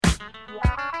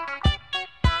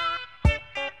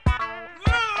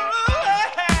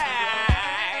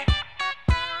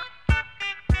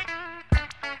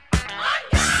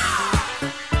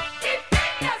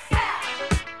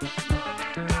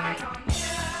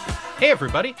Hey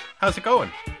everybody, how's it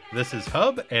going? This is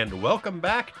Hub, and welcome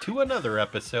back to another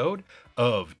episode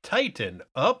of Tighten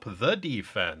Up the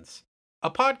Defense,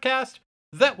 a podcast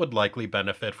that would likely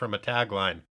benefit from a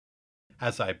tagline.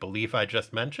 As I believe I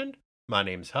just mentioned, my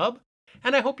name's Hub,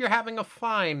 and I hope you're having a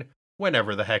fine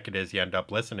whenever the heck it is you end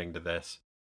up listening to this.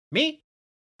 Me?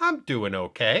 I'm doing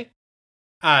okay.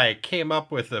 I came up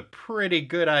with a pretty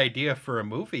good idea for a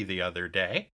movie the other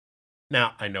day.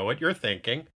 Now, I know what you're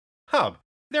thinking. Hub,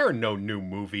 there are no new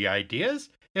movie ideas.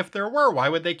 If there were, why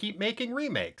would they keep making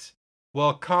remakes?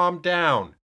 Well, calm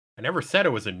down. I never said it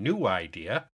was a new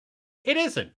idea. It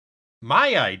isn't.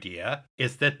 My idea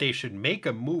is that they should make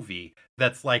a movie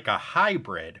that's like a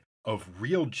hybrid of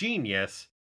Real Genius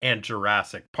and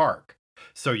Jurassic Park.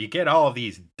 So you get all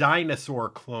these dinosaur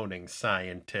cloning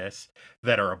scientists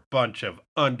that are a bunch of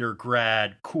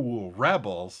undergrad cool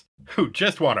rebels who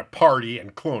just want to party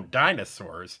and clone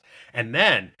dinosaurs. And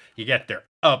then you get their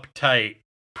uptight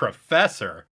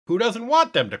professor who doesn't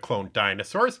want them to clone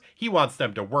dinosaurs. He wants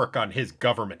them to work on his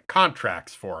government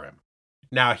contracts for him.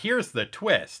 Now here's the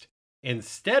twist.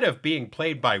 Instead of being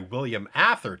played by William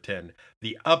Atherton,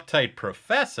 the uptight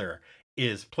professor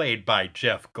is played by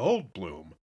Jeff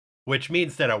Goldblum. Which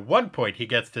means that at one point he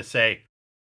gets to say,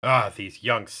 these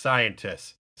young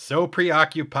scientists, so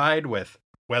preoccupied with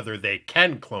whether they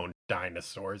can clone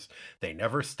dinosaurs, they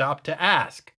never stop to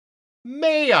ask,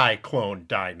 may I clone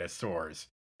dinosaurs?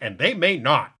 And they may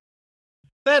not.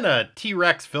 Then a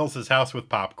T-Rex fills his house with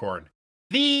popcorn.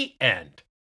 The end.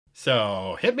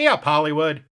 So hit me up,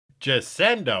 Hollywood. Just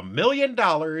send $1 million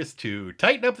to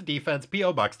Tighten Up the Defense,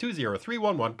 P.O. Box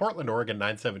 20311, Portland, Oregon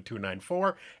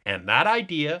 97294, and that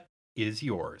idea is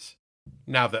yours.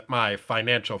 Now that my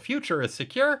financial future is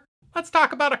secure, let's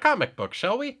talk about a comic book,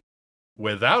 shall we?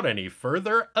 Without any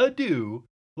further ado,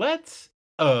 let's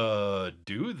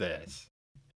do this.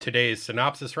 Today's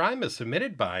synopsis rhyme is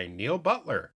submitted by Neil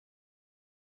Butler.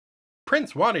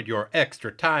 Prince wanted your extra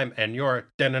time and your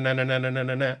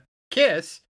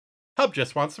kiss. Hub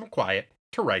just wants some quiet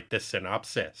to write this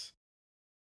synopsis.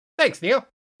 Thanks, Neil.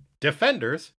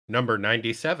 Defenders, number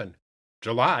 97,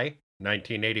 July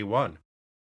 1981.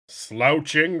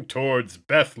 Slouching towards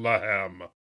Bethlehem.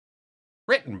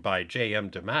 Written by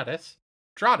J.M. DeMatteis,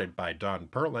 draughted by Don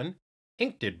Perlin,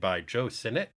 inked by Joe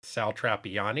Sinnott, Sal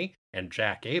Trappiani, and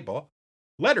Jack Abel,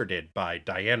 lettered by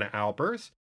Diana Albers,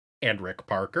 and Rick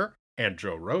Parker, and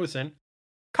Joe Rosen,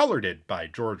 colored by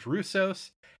George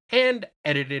Roussos, and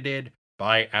edited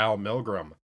by Al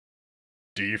Milgram.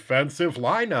 Defensive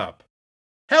lineup: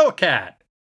 Hellcat,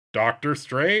 Doctor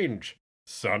Strange,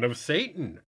 Son of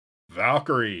Satan,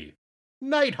 Valkyrie,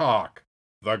 Nighthawk,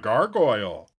 the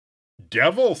Gargoyle,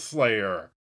 Devil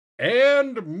Slayer,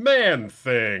 and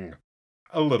Man-Thing.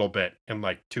 A little bit in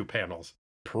like 2 panels.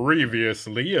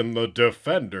 Previously in the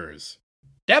Defenders.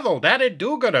 Devil Daddy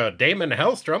do-gooder Damon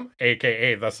Hellstrom,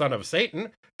 aka the Son of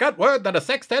Satan, got word that a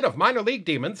sextet of minor league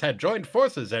demons had joined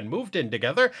forces and moved in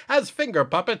together as finger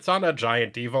puppets on a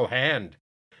giant evil hand.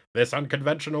 This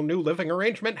unconventional new living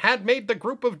arrangement had made the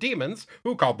group of demons,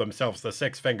 who called themselves the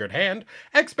Six-Fingered Hand,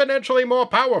 exponentially more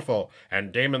powerful,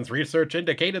 and Damon's research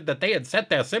indicated that they had set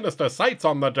their sinister sights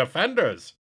on the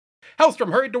Defenders.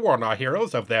 Hellstrom hurried to warn our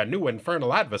heroes of their new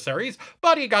infernal adversaries,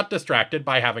 but he got distracted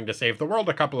by having to save the world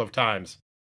a couple of times.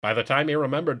 By the time he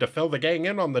remembered to fill the gang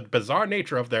in on the bizarre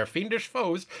nature of their fiendish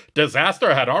foes,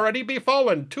 disaster had already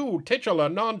befallen 2 titular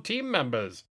non-team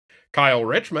members. Kyle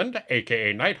Richmond,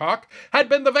 aka Nighthawk, had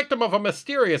been the victim of a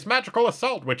mysterious magical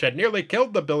assault which had nearly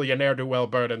killed the billionaire duel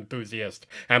bird enthusiast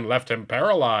and left him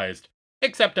paralyzed.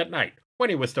 Except at night, when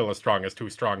he was still as strong as 2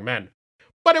 strong men.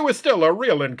 But it was still a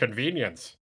real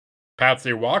inconvenience.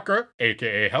 Patsy Walker,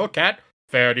 aka Hellcat,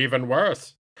 fared even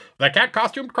worse. The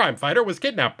cat-costumed crime fighter was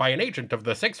kidnapped by an agent of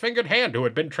the Six-Fingered Hand who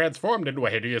had been transformed into a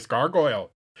hideous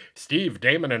gargoyle. Steve,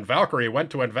 Damon, and Valkyrie went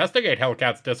to investigate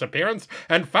Hellcat's disappearance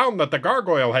and found that the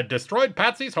gargoyle had destroyed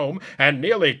Patsy's home and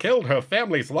nearly killed her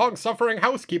family's long-suffering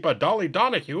housekeeper Dolly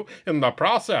Donahue in the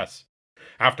process.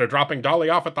 After dropping Dolly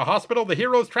off at the hospital, the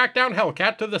heroes tracked down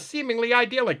Hellcat to the seemingly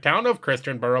idyllic town of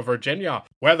Christianboro, Virginia,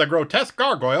 where the grotesque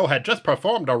gargoyle had just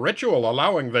performed a ritual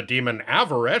allowing the demon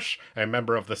Avarish, a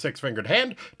member of the Six-Fingered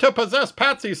Hand, to possess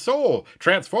Patsy's soul,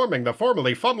 transforming the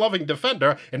formerly fun-loving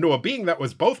Defender into a being that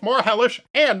was both more hellish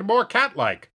and more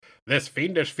cat-like. This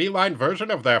fiendish feline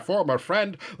version of their former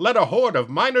friend led a horde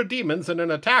of minor demons in an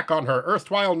attack on her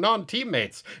erstwhile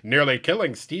non-teammates, nearly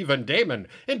killing Steve and Damon,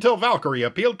 until Valkyrie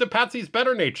appealed to Patsy's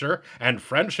better nature and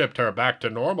friendshiped her back to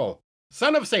normal.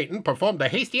 Son of Satan performed a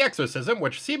hasty exorcism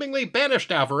which seemingly banished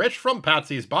Avarish from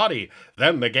Patsy's body.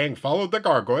 Then the gang followed the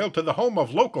gargoyle to the home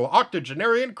of local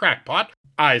octogenarian crackpot,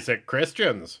 Isaac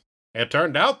Christians. It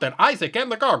turned out that Isaac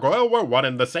and the gargoyle were one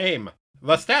and the same.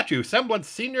 The statue Semblance's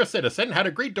senior citizen had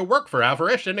agreed to work for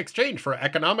Avarish in exchange for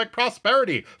economic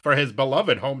prosperity for his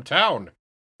beloved hometown.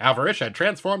 Avarish had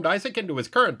transformed Isaac into his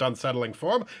current unsettling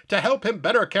form to help him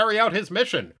better carry out his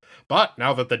mission. But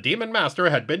now that the Demon Master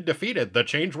had been defeated, the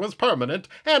change was permanent,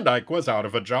 and Ike was out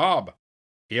of a job.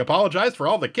 He apologized for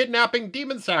all the kidnapping,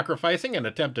 demon sacrificing, and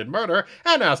attempted murder,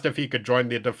 and asked if he could join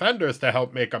the Defenders to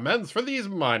help make amends for these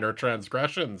minor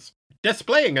transgressions.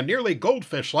 Displaying a nearly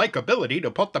goldfish-like ability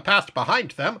to put the past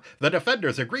behind them, the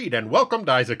Defenders agreed and welcomed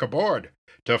Isaac aboard.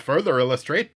 To further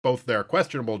illustrate both their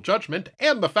questionable judgment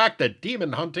and the fact that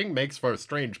demon hunting makes for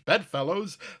strange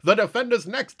bedfellows, the Defenders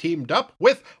next teamed up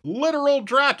with literal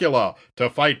Dracula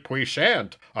to fight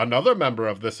Puissant, another member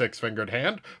of the Six-Fingered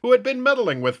Hand, who had been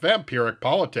meddling with vampiric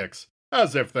politics,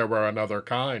 as if there were another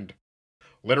kind.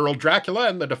 Literal Dracula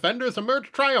and the Defenders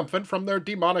emerged triumphant from their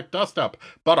demonic dust-up,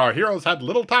 but our heroes had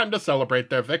little time to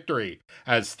celebrate their victory,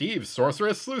 as Steve's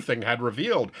sorceress sleuthing had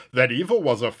revealed that evil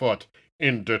was afoot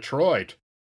in Detroit.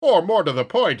 Or more to the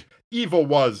point, evil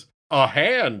was a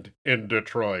hand in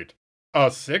Detroit.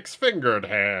 A six-fingered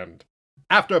hand.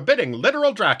 After bidding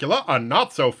literal Dracula a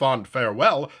not-so-fond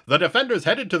farewell, the Defenders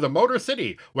headed to the Motor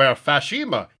City, where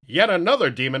Phashima, yet another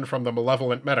demon from the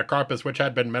malevolent Metacarpus which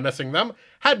had been menacing them,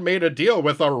 had made a deal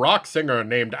with a rock singer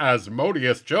named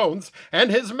Asmodeus Jones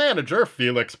and his manager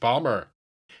Felix Palmer.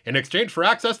 In exchange for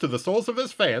access to the souls of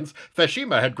his fans,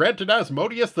 Phashima had granted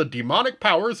Asmodeus the demonic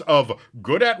powers of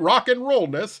good at rock and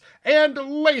rollness and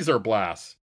laser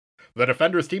blasts. The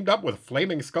Defenders teamed up with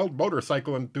Flaming Skulled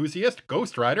motorcycle enthusiast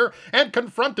Ghost Rider and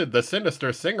confronted the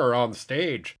sinister singer on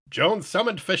stage. Jones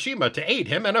summoned Phashima to aid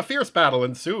him and a fierce battle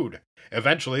ensued.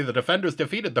 Eventually, the Defenders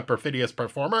defeated the perfidious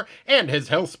performer and his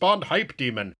hell-spawned hype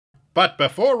demon. But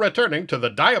before returning to the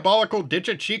diabolical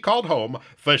digit she called home,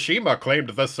 Phashima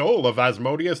claimed the soul of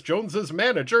Asmodeus Jones's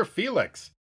manager,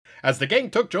 Felix. As the gang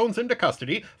took Jones into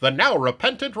custody, the now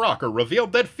repentant rocker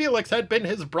revealed that Felix had been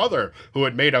his brother, who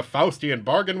had made a Faustian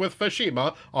bargain with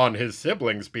Phashima on his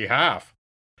siblings' behalf.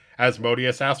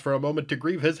 Asmodeus asked for a moment to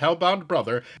grieve his hellbound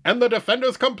brother, and the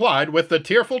Defenders complied with the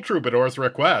tearful troubadour's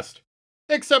request.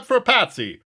 Except for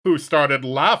Patsy, who started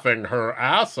laughing her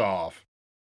ass off.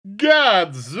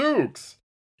 Gadzooks!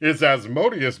 Is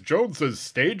Asmodeus Jones's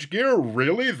stage gear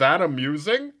really that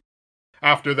amusing?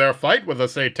 After their fight with a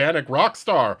satanic rock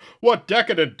star, what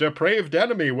decadent, depraved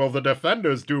enemy will the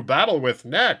Defenders do battle with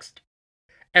next?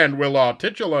 And will our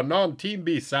titular non-team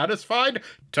be satisfied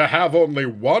to have only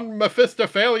one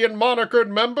Mephistophelian monikered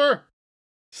member?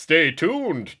 Stay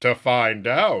tuned to find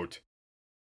out.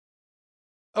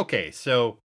 Okay,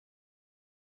 so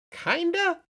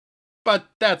kinda? But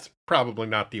that's probably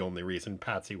not the only reason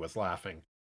Patsy was laughing.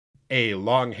 A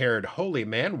long-haired holy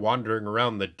man wandering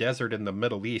around the desert in the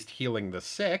Middle East healing the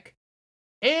sick?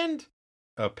 And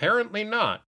apparently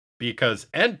not, because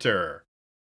enter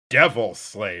Devil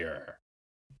Slayer.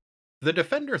 The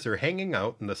Defenders are hanging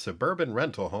out in the suburban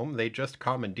rental home they just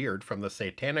commandeered from the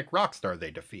satanic rock star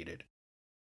they defeated.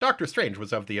 Dr. Strange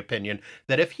was of the opinion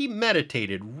that if he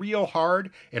meditated real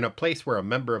hard in a place where a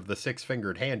member of the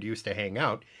Six-Fingered Hand used to hang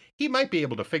out, he might be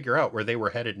able to figure out where they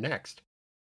were headed next.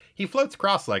 He floats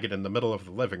cross-legged in the middle of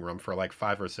the living room for like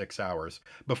 5 or 6 hours,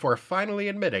 before finally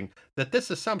admitting that this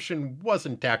assumption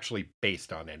wasn't actually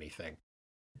based on anything.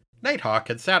 Nighthawk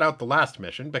had sat out the last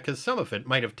mission because some of it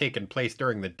might have taken place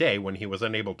during the day when he was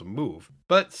unable to move,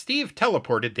 but Steve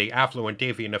teleported the affluent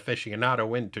avian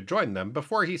aficionado in to join them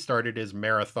before he started his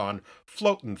marathon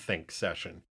float and think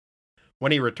session.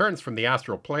 When he returns from the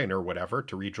astral plane or whatever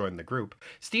to rejoin the group,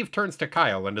 Steve turns to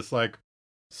Kyle and is like,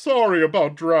 "Sorry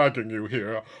about dragging you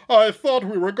here. I thought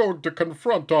we were going to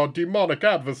confront our demonic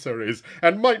adversaries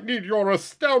and might need your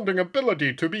astounding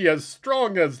ability to be as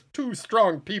strong as 2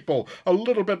 strong people a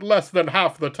little bit less than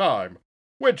half the time.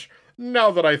 Which,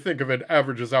 now that I think of it,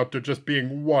 averages out to just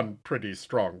being 1 pretty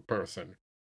strong person."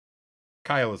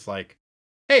 Kyle is like,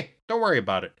 "Hey, don't worry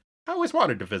about it. I always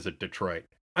wanted to visit Detroit.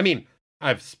 I mean,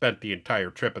 I've spent the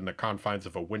entire trip in the confines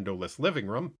of a windowless living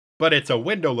room, but it's a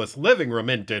windowless living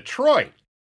room in Detroit.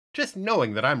 Just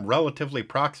knowing that I'm relatively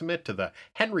proximate to the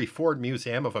Henry Ford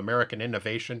Museum of American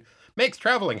Innovation makes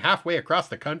traveling halfway across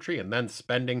the country and then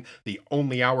spending the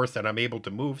only hours that I'm able to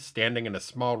move standing in a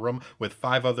small room with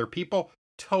 5 other people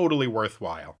totally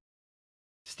worthwhile."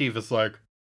 Steve is like,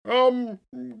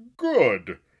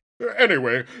 Good.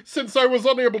 Anyway, since I was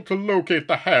unable to locate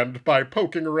the hand by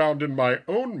poking around in my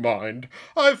own mind,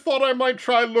 I thought I might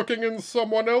try looking in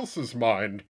someone else's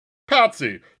mind.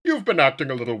 Patsy, you've been acting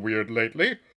a little weird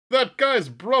lately. That guy's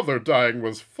brother dying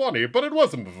was funny, but it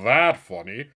wasn't that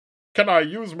funny. Can I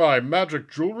use my magic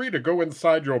jewelry to go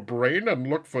inside your brain and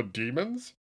look for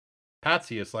demons?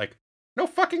 Patsy is like, no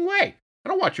fucking way. I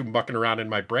don't want you mucking around in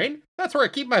my brain. That's where I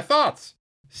keep my thoughts.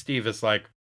 Steve is like,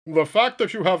 the fact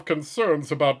that you have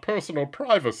concerns about personal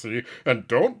privacy and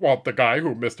don't want the guy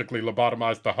who mystically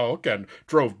lobotomized the Hulk and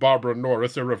drove Barbara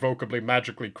Norris irrevocably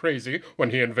magically crazy when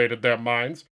he invaded their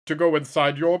minds to go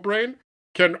inside your brain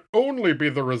can only be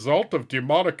the result of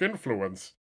demonic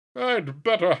influence. I'd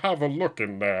better have a look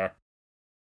in there.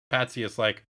 Patsy is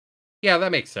like, yeah,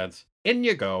 that makes sense. In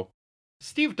you go.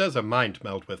 Steve does a mind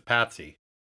meld with Patsy.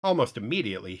 Almost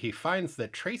immediately, he finds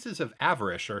that traces of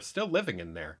Avarish are still living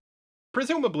in there.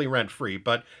 Presumably rent-free,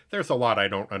 but there's a lot I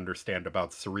don't understand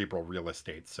about cerebral real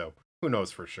estate, so who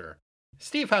knows for sure.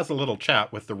 Steve has a little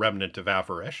chat with the remnant of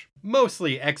Avarish,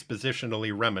 mostly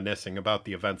expositionally reminiscing about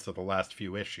the events of the last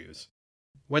few issues.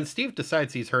 When Steve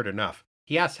decides he's heard enough,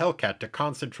 he asks Hellcat to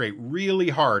concentrate really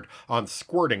hard on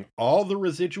squirting all the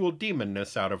residual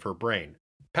demonness out of her brain.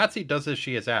 Patsy does as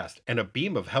she is asked, and a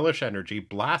beam of hellish energy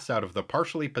blasts out of the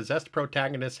partially possessed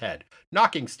protagonist's head,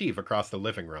 knocking Steve across the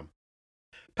living room.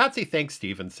 Patsy thanks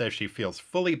Steve and says she feels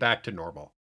fully back to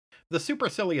normal. The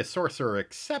supercilious sorcerer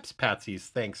accepts Patsy's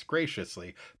thanks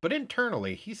graciously, but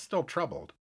internally he's still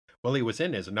troubled. While he was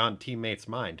in his non-teammate's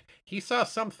mind, he saw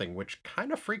something which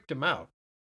kind of freaked him out.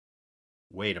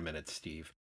 Wait a minute,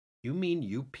 Steve. You mean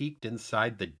you peeked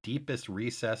inside the deepest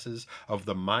recesses of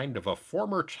the mind of a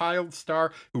former child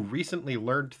star who recently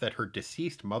learned that her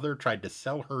deceased mother tried to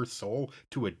sell her soul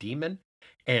to a demon?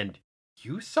 And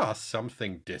you saw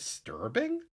something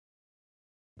disturbing?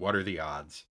 What are the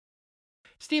odds?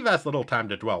 Steve has little time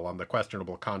to dwell on the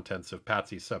questionable contents of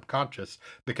Patsy's subconscious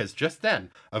because just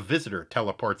then a visitor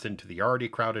teleports into the already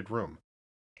crowded room.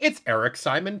 It's Eric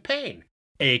Simon Payne,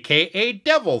 aka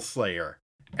Devil Slayer.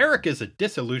 Eric is a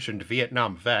disillusioned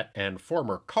Vietnam vet and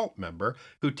former cult member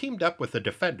who teamed up with the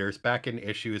Defenders back in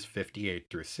issues 58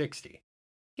 through 60.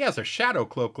 He has a shadow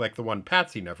cloak like the one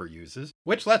Patsy never uses,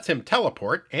 which lets him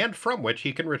teleport and from which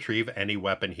he can retrieve any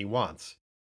weapon he wants.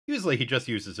 Usually he just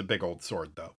uses a big old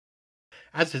sword, though.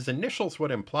 As his initials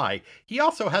would imply, he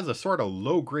also has a sort of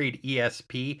low-grade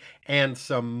ESP and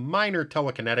some minor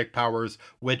telekinetic powers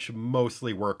which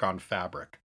mostly work on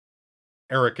fabric.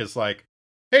 Eric is like,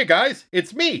 hey guys,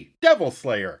 it's me, Devil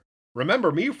Slayer.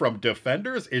 Remember me from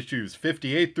Defenders issues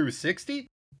 58 through 60?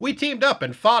 We teamed up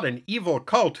and fought an evil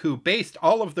cult who based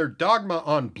all of their dogma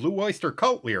on Blue Oyster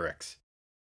Cult lyrics.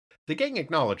 The gang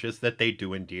acknowledges that they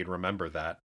do indeed remember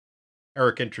that.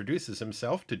 Eric introduces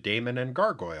himself to Damon and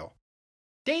Gargoyle.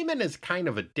 Damon is kind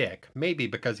of a dick, maybe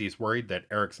because he's worried that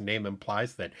Eric's name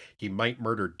implies that he might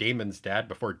murder Damon's dad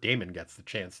before Damon gets the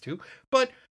chance to,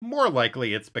 but more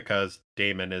likely it's because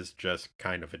Damon is just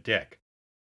kind of a dick.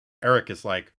 Eric is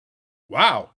like,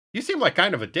 wow, you seem like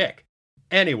kind of a dick.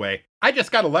 Anyway, I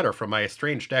just got a letter from my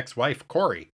estranged ex-wife,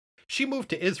 Corey. She moved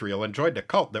to Israel and joined a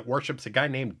cult that worships a guy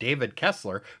named David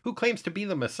Kessler who claims to be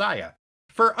the Messiah.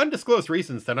 For undisclosed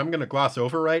reasons that I'm going to gloss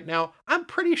over right now, I'm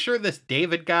pretty sure this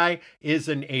David guy is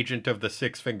an agent of the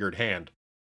Six-Fingered Hand.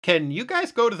 Can you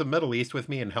guys go to the Middle East with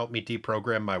me and help me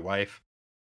deprogram my wife?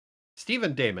 Steve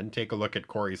and Damon take a look at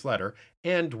Corey's letter,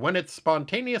 and when it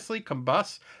spontaneously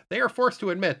combusts, they are forced to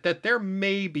admit that there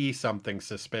may be something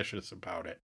suspicious about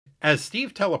it. As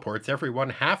Steve teleports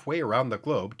everyone halfway around the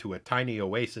globe to a tiny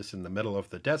oasis in the middle of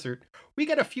the desert, we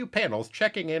get a few panels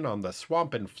checking in on the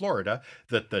swamp in Florida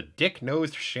that the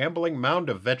dick-nosed shambling mound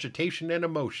of vegetation and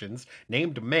emotions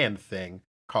named Man-Thing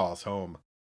calls home.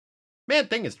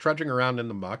 Man-Thing is trudging around in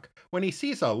the muck when he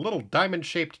sees a little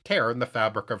diamond-shaped tear in the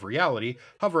fabric of reality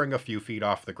hovering a few feet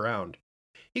off the ground.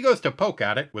 He goes to poke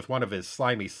at it with one of his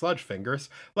slimy sludge fingers,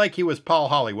 like he was Paul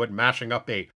Hollywood mashing up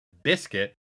a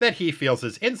biscuit that he feels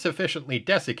is insufficiently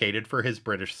desiccated for his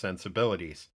British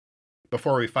sensibilities.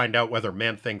 Before we find out whether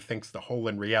Man-Thing thinks the hole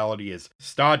in reality is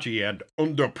stodgy and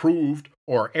underproved,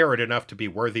 or arid enough to be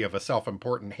worthy of a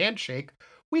self-important handshake,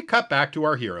 we cut back to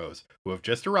our heroes, who have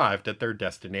just arrived at their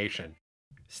destination.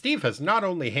 Steve has not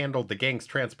only handled the gang's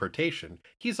transportation,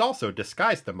 he's also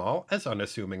disguised them all as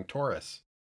unassuming tourists.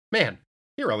 Man,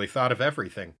 he really thought of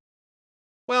everything.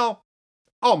 Well,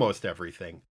 almost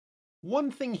everything.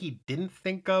 One thing he didn't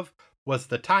think of was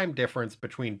the time difference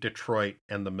between Detroit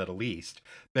and the Middle East,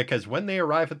 because when they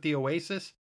arrive at the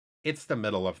oasis, it's the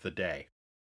middle of the day.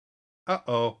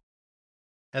 Uh-oh.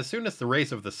 As soon as the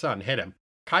rays of the sun hit him,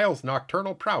 Kyle's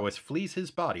nocturnal prowess flees his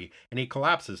body and he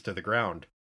collapses to the ground.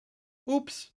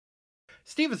 Oops.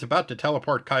 Steve is about to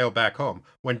teleport Kyle back home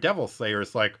when Devil Slayer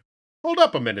is like, hold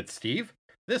up a minute, Steve.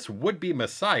 This would-be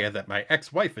messiah that my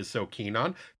ex-wife is so keen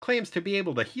on claims to be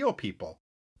able to heal people.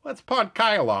 Let's pawn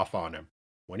Kyle off on him.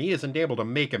 When he isn't able to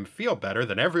make him feel better,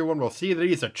 then everyone will see that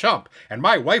he's a chump, and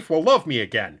my wife will love me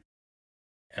again.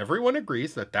 Everyone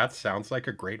agrees that that sounds like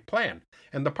a great plan,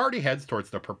 and the party heads towards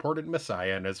the purported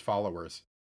Messiah and his followers.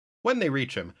 When they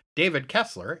reach him, David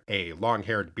Kessler, a long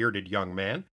haired, bearded young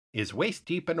man, is waist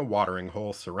deep in a watering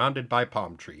hole surrounded by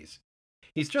palm trees.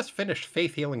 He's just finished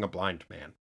faith healing a blind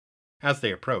man. As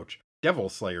they approach, Devil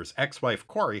Slayer's ex wife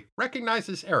Corey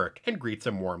recognizes Eric and greets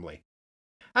him warmly.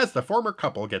 As the former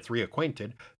couple gets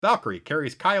reacquainted, Valkyrie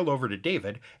carries Kyle over to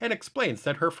David and explains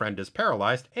that her friend is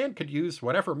paralyzed and could use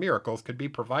whatever miracles could be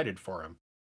provided for him.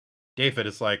 David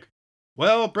is like,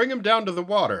 "Well, bring him down to the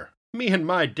water. Me and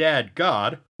my dad,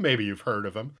 God, maybe you've heard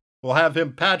of him, will have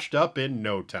him patched up in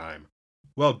no time."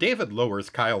 While David lowers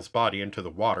Kyle's body into the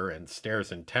water and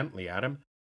stares intently at him,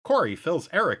 Corey fills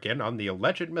Eric in on the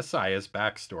alleged Messiah's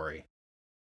backstory.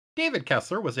 David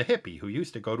Kessler was a hippie who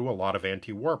used to go to a lot of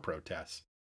anti-war protests.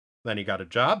 Then he got a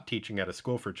job teaching at a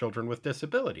school for children with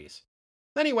disabilities.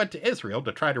 Then he went to Israel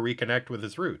to try to reconnect with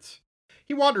his roots.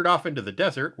 He wandered off into the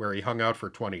desert, where he hung out for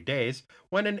 20 days,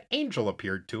 when an angel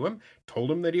appeared to him,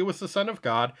 told him that he was the Son of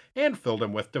God, and filled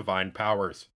him with divine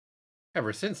powers.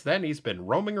 Ever since then, he's been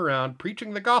roaming around,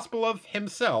 preaching the gospel of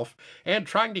himself, and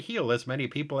trying to heal as many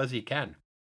people as he can.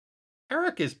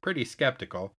 Eric is pretty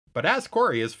skeptical, but as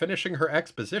Corey is finishing her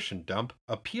exposition dump,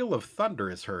 a peal of thunder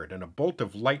is heard and a bolt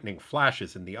of lightning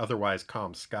flashes in the otherwise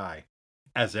calm sky.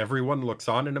 As everyone looks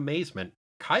on in amazement,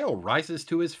 Kyle rises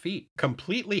to his feet,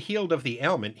 completely healed of the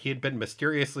ailment he had been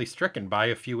mysteriously stricken by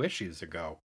a few issues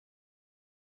ago.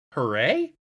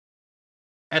 Hooray?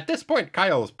 At this point,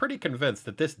 Kyle is pretty convinced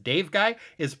that this Dave guy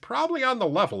is probably on the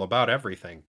level about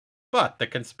everything. But the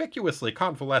conspicuously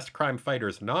convalesced crime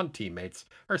fighter's non-teammates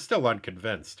are still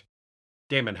unconvinced.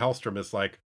 Damon Hellstrom is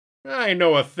like, "I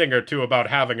know a thing or two about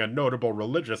having a notable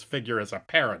religious figure as a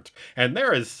parent, and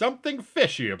there is something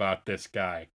fishy about this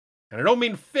guy. And I don't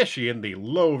mean fishy in the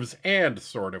loaves and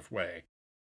sort of way."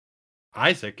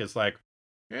 Isaac is like,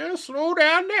 "Slow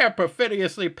down there,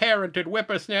 perfidiously parented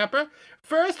whippersnapper.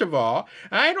 First of all,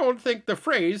 I don't think the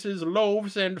phrase is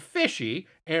loaves and fishy,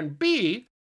 and B,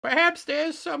 perhaps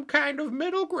there's some kind of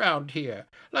middle ground here.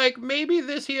 Like maybe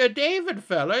this here David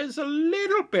fella is a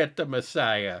little bit the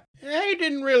Messiah. I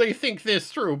didn't really think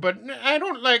this through, but I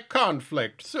don't like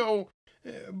conflict, so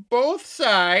both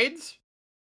sides."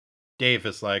 Dave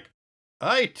is like,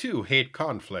 "I too hate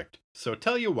conflict, so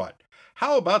tell you what,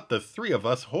 how about the three of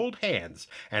us hold hands,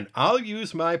 and I'll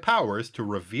use my powers to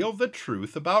reveal the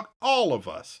truth about all of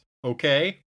us,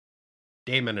 okay?"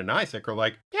 Damon and Isaac are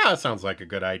like, "Yeah, sounds like a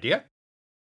good idea."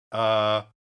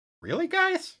 Really,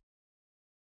 guys?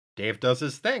 Dave does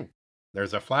his thing.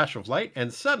 There's a flash of light,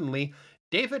 and suddenly,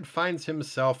 David finds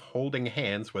himself holding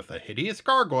hands with a hideous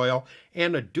gargoyle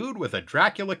and a dude with a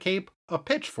Dracula cape, a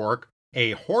pitchfork,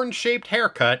 a horn-shaped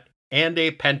haircut, and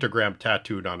a pentagram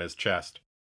tattooed on his chest.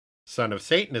 Son of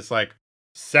Satan is like,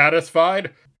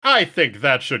 "Satisfied? I think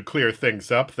that should clear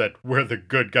things up that we're the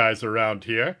good guys around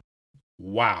here."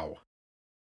 Wow.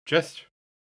 Just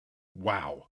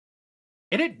wow.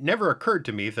 It had never occurred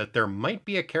to me that there might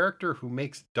be a character who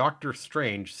makes Doctor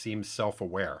Strange seem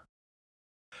self-aware.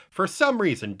 For some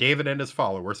reason, David and his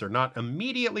followers are not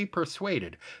immediately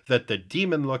persuaded that the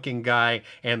demon-looking guy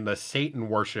and the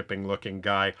Satan-worshipping looking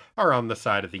guy are on the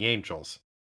side of the angels.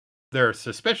 Their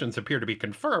suspicions appear to be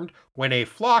confirmed when a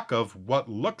flock of what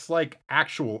looks like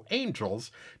actual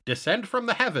angels descend from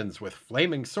the heavens with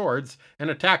flaming swords and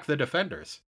attack the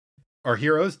defenders. Our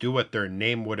heroes do what their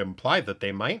name would imply that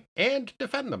they might, and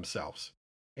defend themselves.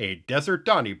 A desert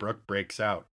Donnybrook breaks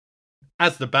out.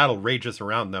 As the battle rages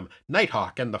around them,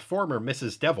 Nighthawk and the former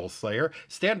Mrs. Devil Slayer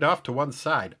stand off to one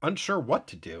side, unsure what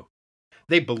to do.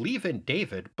 They believe in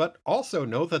David, but also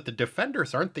know that the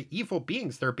defenders aren't the evil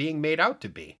beings they're being made out to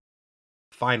be.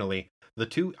 Finally, the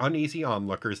two uneasy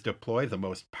onlookers deploy the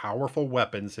most powerful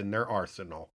weapons in their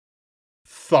arsenal: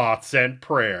 thoughts and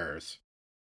prayers.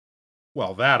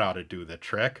 Well, that ought to do the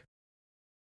trick.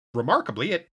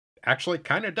 Remarkably, it actually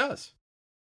kind of does.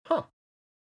 Huh.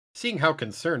 Seeing how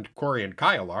concerned Corey and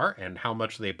Kyle are, and how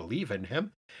much they believe in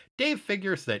him, Dave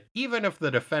figures that even if the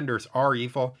defenders are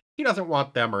evil, he doesn't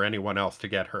want them or anyone else to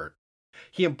get hurt.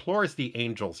 He implores the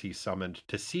angels he summoned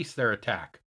to cease their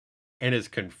attack, and is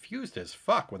confused as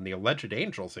fuck when the alleged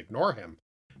angels ignore him.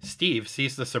 Steve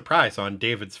sees the surprise on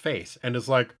David's face, and is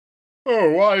like,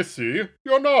 "Oh, I see.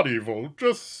 You're not evil,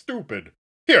 just stupid.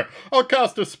 Here, I'll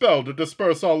cast a spell to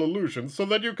disperse all illusions so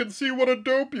that you can see what a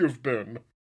dope you've been."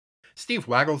 Steve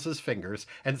waggles his fingers,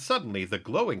 and suddenly the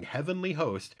glowing heavenly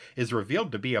host is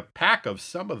revealed to be a pack of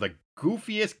some of the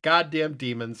goofiest goddamn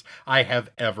demons I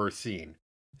have ever seen.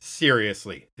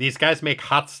 Seriously, these guys make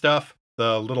hot stuff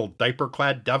the little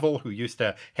diaper-clad devil who used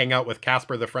to hang out with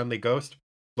Casper the Friendly Ghost,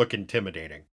 look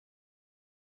intimidating.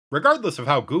 Regardless of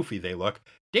how goofy they look,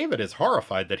 David is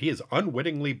horrified that he has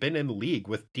unwittingly been in league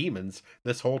with demons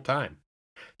this whole time.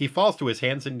 He falls to his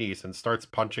hands and knees and starts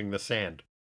punching the sand.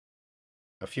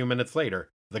 A few minutes later,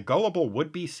 the gullible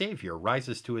would-be savior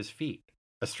rises to his feet,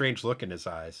 a strange look in his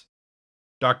eyes.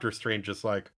 Dr. Strange is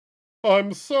like,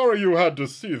 "I'm sorry you had to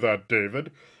see that,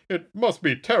 David. It must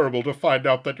be terrible to find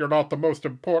out that you're not the most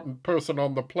important person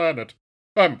on the planet.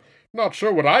 I'm not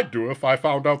sure what I'd do if I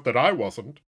found out that I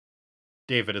wasn't."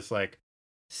 David is like,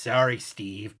 "Sorry,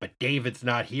 Steve, but David's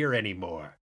not here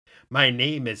anymore. My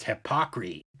name is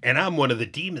Hippocrene, and I'm one of the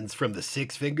demons from the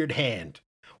Six-Fingered Hand.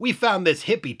 We found this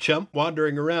hippie chump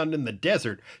wandering around in the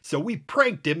desert, so we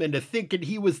pranked him into thinking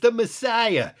he was the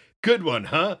Messiah. Good one,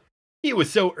 huh? He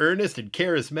was so earnest and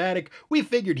charismatic, we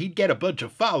figured he'd get a bunch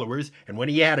of followers, and when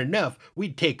he had enough,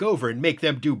 we'd take over and make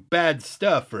them do bad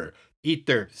stuff or eat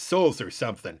their souls or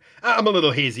something. I'm a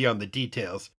little hazy on the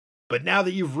details. But now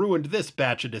that you've ruined this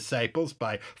batch of disciples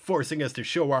by forcing us to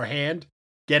show our hand,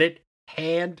 get it?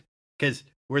 Hand? 'Cause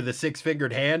we're the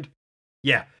Six-Fingered Hand?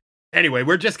 Yeah. Anyway,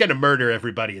 we're just gonna murder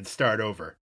everybody and start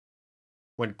over."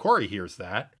 When Corey hears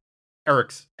that,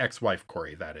 Eric's ex-wife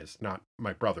Corey, that is, not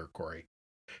my brother Corey,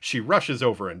 she rushes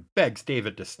over and begs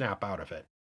David to snap out of it.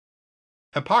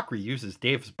 Hippocrene uses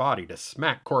Dave's body to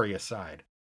smack Corey aside.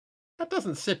 That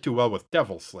doesn't sit too well with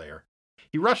Devil Slayer.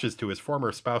 He rushes to his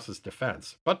former spouse's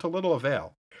defense, but to little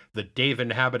avail. The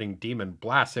Dave-inhabiting demon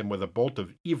blasts him with a bolt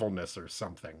of evilness or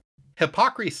something.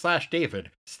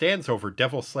 Hippocrene/David stands over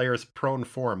Devil Slayer's prone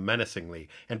form menacingly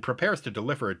and prepares to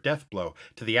deliver a death blow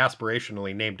to the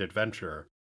aspirationally named adventurer.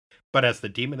 But as the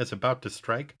demon is about to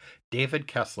strike, David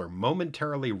Kessler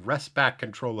momentarily wrests back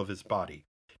control of his body,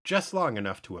 just long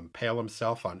enough to impale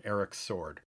himself on Eric's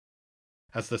sword.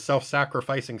 As the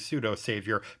self-sacrificing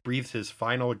pseudo-savior breathes his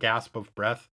final gasp of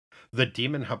breath, the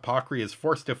demon Hippocrene is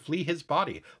forced to flee his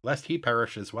body, lest he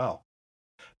perish as well.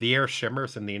 The air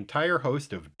shimmers and the entire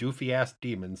host of doofy-ass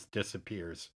demons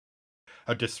disappears.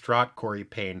 A distraught Corey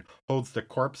Payne holds the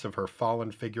corpse of her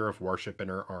fallen figure of worship in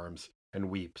her arms and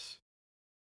weeps.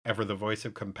 Ever the voice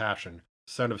of compassion,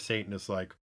 son of Satan is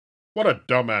like, "What a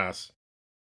dumbass."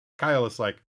 Kyle is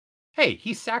like, "Hey,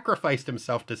 he sacrificed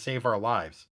himself to save our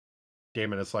lives."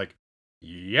 Damon is like,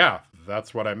 "Yeah,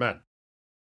 that's what I meant."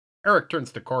 Eric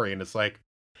turns to Corey and is like,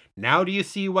 "Now do you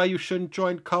see why you shouldn't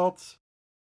join cults?"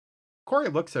 Corey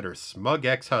looks at her smug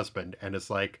ex-husband and is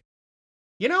like,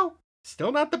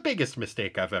 still not the biggest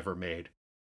mistake I've ever made.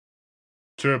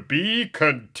 To be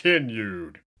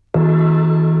continued.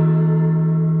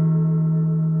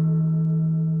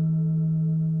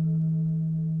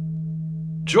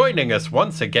 Joining us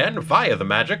once again via the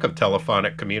magic of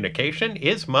telephonic communication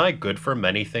is my good for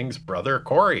many things brother,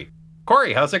 Corey.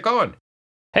 Corey, how's it going?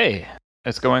 Hey,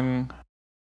 it's going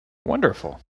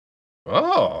wonderful.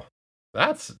 Oh,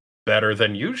 that's better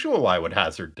than usual, I would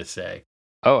hazard to say.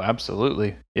 Oh,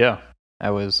 absolutely. Yeah. I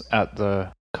was at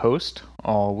the coast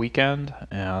all weekend,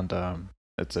 and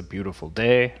it's a beautiful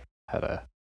day. Had a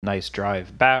nice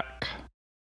drive back.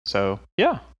 So,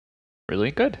 yeah,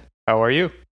 really good. How are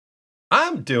you?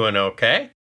 I'm doing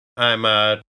okay.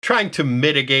 I'm trying to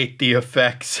mitigate the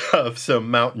effects of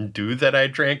some Mountain Dew that I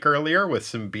drank earlier with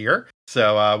some beer.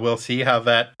 So we'll see how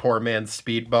that poor man's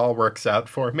speedball works out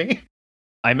for me.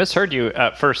 I misheard you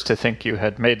at first to think you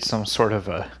had made some sort of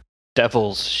a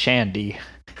devil's shandy.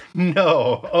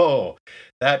 No. Oh,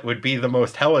 that would be the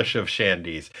most hellish of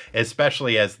shandies,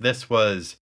 especially as this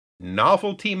was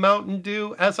novelty Mountain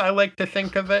Dew, as I like to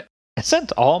think of it.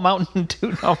 Isn't all Mountain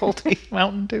Dew novelty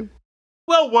Mountain Dew?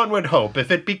 Well, one would hope. If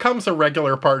it becomes a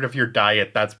regular part of your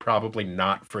diet, that's probably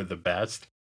not for the best.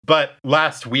 But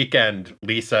last weekend,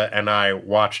 Lisa and I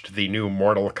watched the new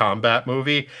Mortal Kombat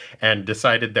movie and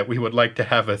decided that we would like to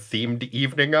have a themed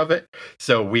evening of it.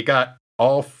 So we got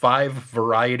all 5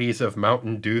 varieties of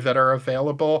Mountain Dew that are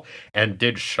available and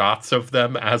did shots of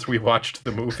them as we watched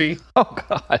the movie. Oh,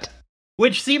 God.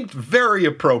 Which seemed very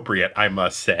appropriate, I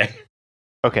must say.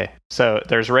 Okay, so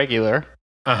there's regular.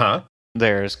 Uh-huh.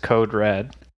 There's Code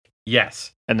Red.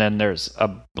 Yes. And then there's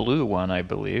a blue one, I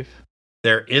believe.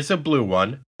 There is a blue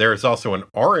one. There is also an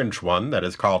orange one that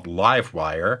is called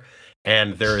Livewire.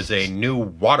 And there is a new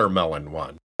watermelon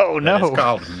one. Oh, no. It's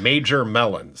called Major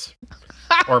Melons.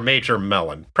 Or Major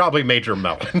Melon. Probably Major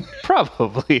Melon.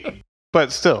 Probably.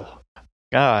 But still.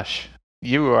 Gosh.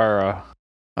 You are,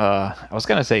 I was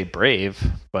going to say brave,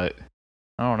 but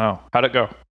I don't know. How'd it go?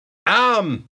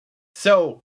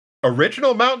 So,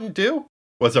 original Mountain Dew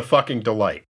was a fucking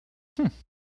delight.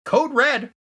 Code Red,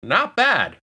 not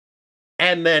bad.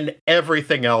 And then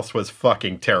everything else was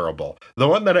fucking terrible. The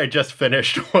one that I just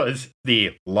finished was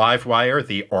the Livewire,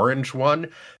 the orange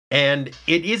one. And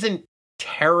it isn't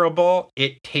terrible.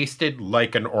 It tasted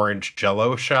like an orange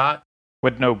Jell-O shot.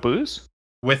 With no booze?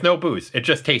 With no booze. It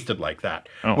just tasted like that,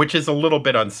 Oh. which is a little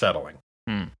bit unsettling.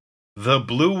 The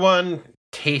blue one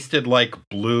tasted like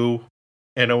blue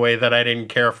in a way that I didn't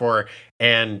care for.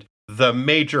 And the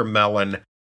Major Melon,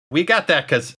 we got that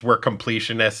because we're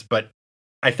completionists, but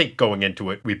I think going into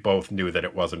it, we both knew that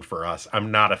it wasn't for us.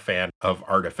 I'm not a fan of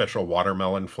artificial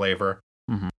watermelon flavor.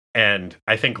 Mm-hmm. And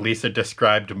I think Lisa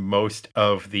described most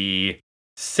of the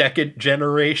second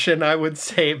generation, I would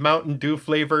say, Mountain Dew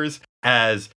flavors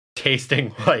as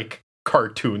tasting like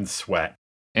cartoon sweat.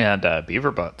 And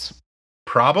beaver butts.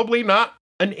 Probably not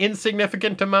an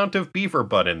insignificant amount of beaver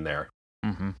butt in there.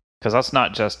 Because that's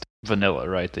not just vanilla,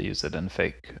 right? They use it in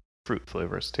fake fruit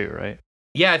flavors too, right?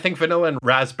 Yeah, I think vanilla and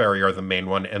raspberry are the main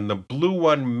one, and the blue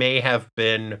one may have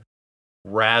been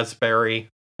raspberry.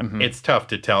 It's tough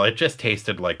to tell. It just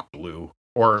tasted like blue,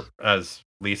 or as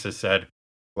Lisa said,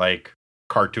 like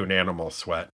cartoon animal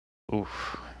sweat.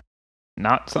 Oof.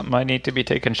 Not something I need to be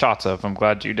taking shots of. I'm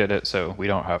glad you did it, so we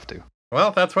don't have to.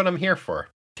 Well, that's what I'm here for.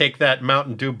 Take that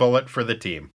Mountain Dew bullet for the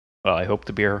team. Well, I hope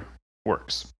the beer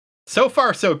works. So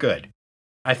far, so good.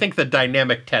 I think the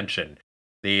dynamic tension,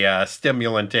 the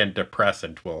stimulant and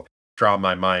depressant will draw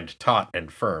my mind taut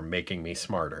and firm, making me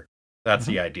smarter. That's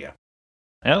the idea.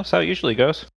 Yeah, that's how it usually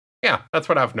goes. Yeah, that's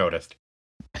what I've noticed.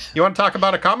 You want to talk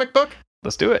about a comic book?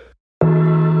 Let's do it.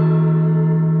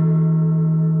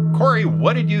 Corey,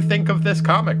 what did you think of this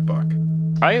comic book?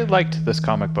 I liked this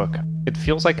comic book. It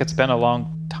feels like it's been a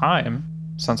long time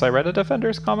since I read a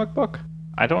Defenders comic book.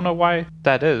 I don't know why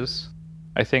that is.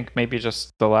 I think maybe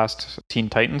just the last Teen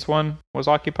Titans one was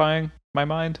occupying my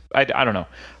mind. I don't know.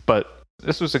 But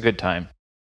this was a good time.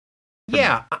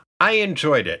 Yeah, I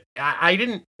enjoyed it. I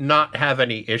didn't not have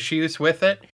any issues with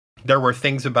it. There were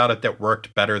things about it that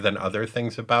worked better than other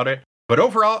things about it. But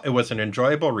overall, it was an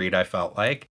enjoyable read, I felt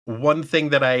like. One thing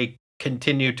that I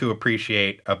continue to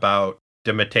appreciate about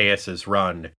DeMatteis's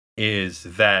run is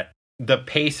that the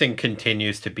pacing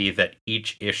continues to be that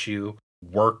each issue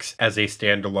works as a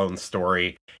standalone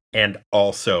story and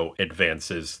also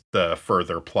advances the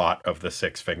further plot of the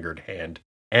Six-Fingered Hand.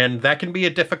 And that can be a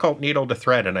difficult needle to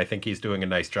thread, and I think he's doing a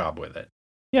nice job with it.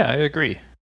 Yeah, I agree.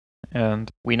 And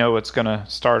we know it's going to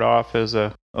start off as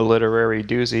a literary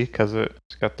doozy because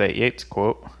it's got that Yates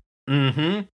quote.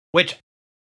 Which,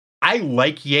 I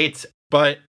like Yates,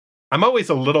 but I'm always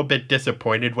a little bit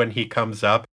disappointed when he comes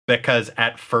up because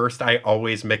at first I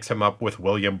always mix him up with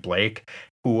William Blake,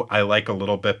 who I like a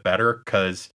little bit better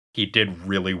because he did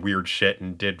really weird shit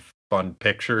and did fun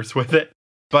pictures with it.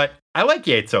 But I like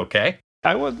Yates okay.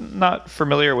 I was not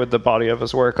familiar with the body of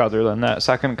his work other than that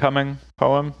Second Coming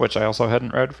poem, which I also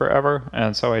hadn't read forever.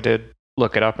 And so I did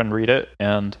look it up and read it.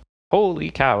 And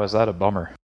holy cow, is that a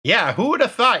bummer. Yeah, who would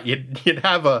have thought you'd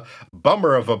have a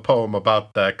bummer of a poem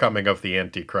about the coming of the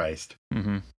Antichrist?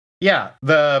 Yeah,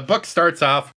 the book starts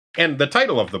off, and the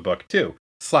title of the book, too,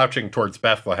 Slouching Towards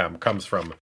Bethlehem, comes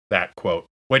from that quote,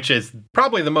 which is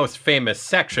probably the most famous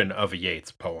section of a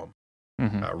Yeats poem.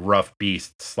 A rough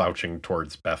beast slouching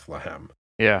towards Bethlehem.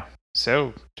 Yeah,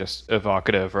 so just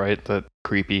evocative, right? The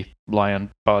creepy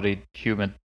lion-bodied,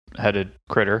 human-headed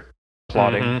critter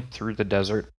plodding through the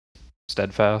desert,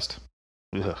 steadfast.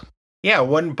 Ugh. Yeah, it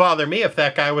wouldn't bother me if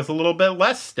that guy was a little bit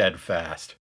less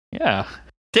steadfast. Yeah.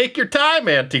 Take your time,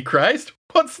 Antichrist.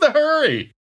 What's the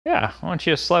hurry? Yeah, why don't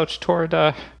you slouch toward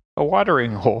a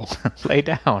watering hole? Lay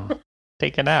down.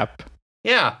 Take a nap.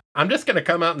 Yeah, I'm just going to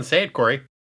come out and say it, Corey.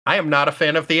 I am not a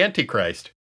fan of the Antichrist.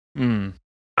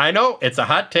 I know, it's a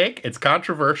hot take, it's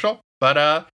controversial,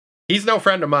 but he's no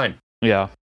friend of mine. Yeah.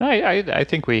 I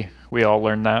think we all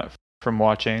learned that from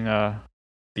watching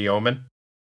The Omen.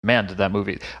 Man, did that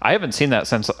movie... I haven't seen that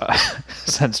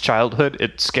since childhood.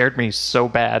 It scared me so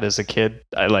bad as a kid.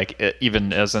 I like it,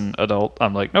 even as an adult.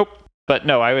 I'm like, nope. But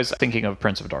no, I was thinking of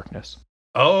Prince of Darkness.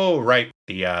 Oh, right.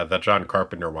 The John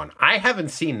Carpenter one. I haven't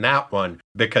seen that one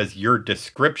because your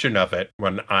description of it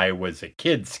when I was a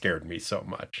kid scared me so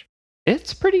much.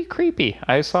 It's pretty creepy.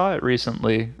 I saw it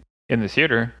recently in the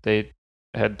theater. They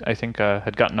had, I think,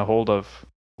 had gotten a hold of,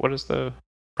 what is the...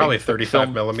 Probably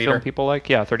 35 millimeter. Film people like,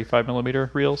 yeah, 35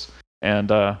 millimeter reels. And,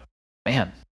 man,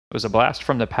 it was a blast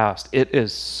from the past. It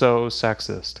is so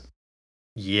sexist.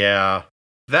 Yeah.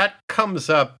 That comes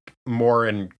up more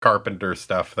in Carpenter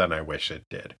stuff than I wish it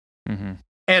did.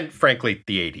 And frankly,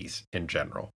 the 80s in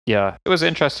general. Yeah, it was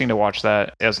interesting to watch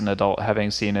that as an adult,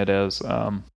 having seen it as,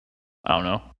 I don't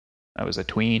know, I was a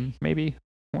tween maybe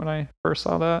when I first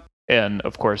saw that. And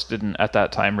of course, didn't at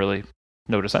that time really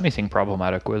notice anything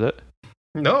problematic with it.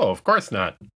 No, of course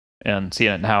not. And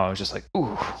seeing it now, I was just like,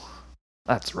 ooh,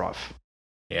 that's rough.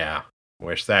 Yeah.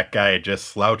 Wish that guy had just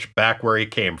slouched back where he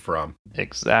came from.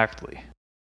 Exactly.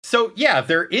 So, yeah,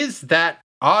 there is that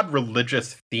odd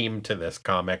religious theme to this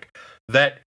comic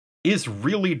that is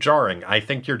really jarring. I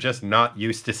think you're just not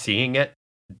used to seeing it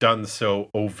done so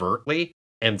overtly.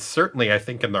 And certainly, I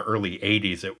think in the early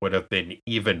 80s, it would have been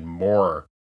even more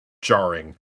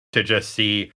jarring to just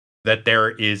see that there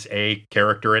is a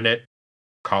character in it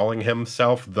calling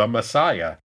himself the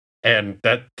Messiah, and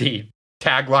that the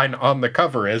tagline on the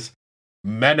cover is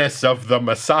Menace of the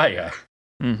Messiah.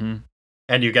 Mm-hmm.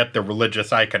 And you get the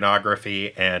religious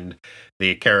iconography and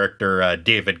the character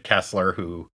David Kessler,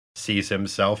 who sees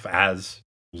himself as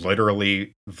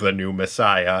literally the new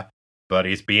Messiah, but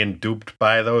he's being duped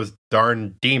by those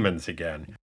darn demons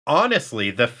again.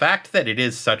 Honestly, the fact that it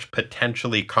is such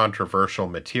potentially controversial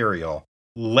material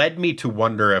led me to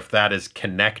wonder if that is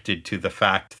connected to the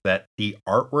fact that the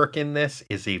artwork in this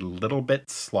is a little bit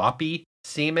sloppy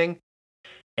seeming.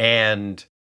 And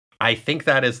I think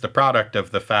that is the product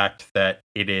of the fact that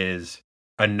it is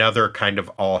another kind of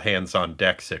all hands on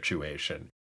deck situation.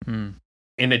 Mm.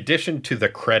 In addition to the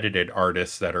credited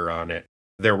artists that are on it,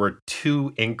 there were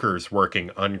 2 inkers working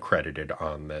uncredited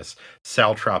on this,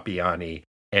 Sal Troppiani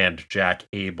and Jack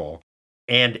Abel.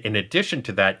 And in addition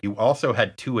to that, you also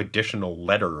had 2 additional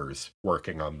letterers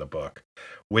working on the book,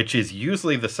 which is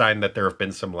usually the sign that there have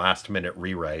been some last-minute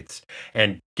rewrites.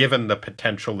 And given the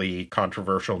potentially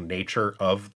controversial nature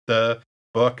of the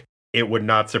book, it would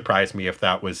not surprise me if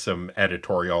that was some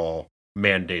editorial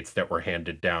mandates that were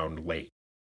handed down late.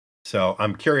 So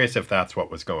I'm curious if that's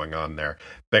what was going on there,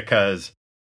 because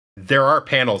there are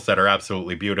panels that are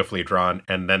absolutely beautifully drawn,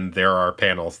 and then there are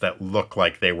panels that look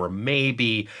like they were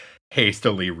maybe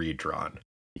hastily redrawn.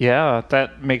 Yeah,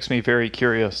 that makes me very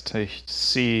curious to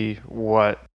see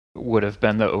what would have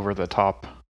been the over-the-top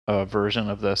version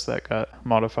of this that got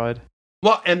modified.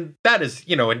 Well, and that is,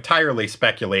 entirely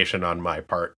speculation on my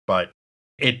part, but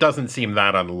it doesn't seem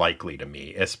that unlikely to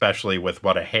me, especially with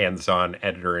what a hands-on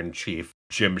editor-in-chief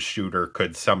Jim Shooter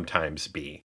could sometimes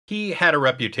be. He had a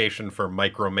reputation for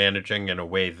micromanaging in a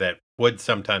way that would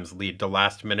sometimes lead to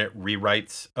last-minute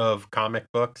rewrites of comic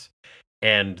books.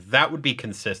 And that would be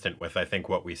consistent with, I think,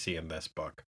 what we see in this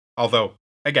book. Although,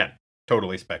 again,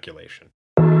 totally speculation.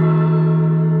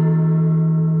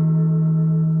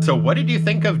 So what did you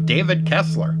think of David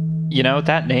Kessler?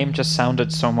 That name just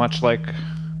sounded so much like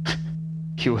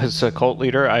he was a cult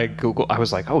leader. I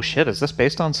was like, oh shit, is this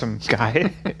based on some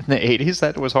guy in the 80s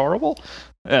that was horrible?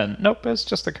 And nope, it's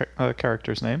just a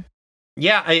character's name.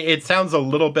 Yeah, it sounds a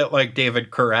little bit like David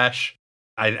Koresh.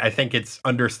 I think it's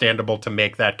understandable to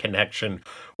make that connection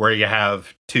where you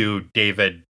have 2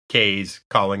 David Kays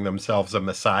calling themselves a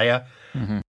messiah.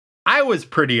 Mm-hmm. I was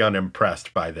pretty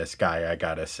unimpressed by this guy, I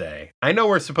gotta say. I know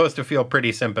we're supposed to feel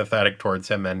pretty sympathetic towards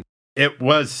him, and it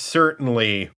was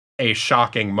certainly a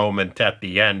shocking moment at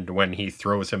the end when he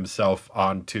throws himself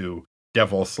onto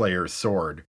Devil Slayer's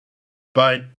sword.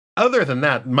 But other than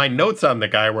that, my notes on the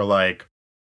guy were like,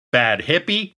 bad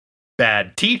hippie,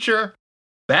 bad teacher,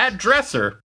 bad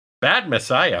dresser, bad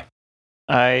messiah.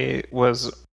 I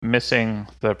was missing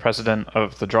the president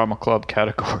of the drama club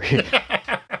category.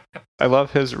 I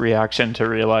love his reaction to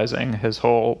realizing his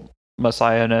whole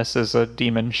messiahness is a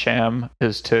demon sham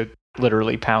is to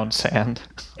literally pound sand.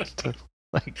 To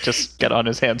just get on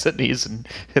his hands and knees and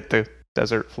hit the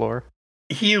desert floor.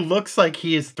 He looks like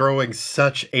he is throwing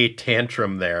such a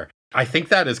tantrum there. I think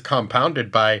that is compounded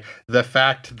by the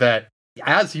fact that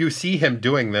as you see him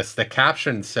doing this, the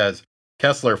caption says,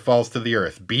 Kessler falls to the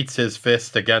earth, beats his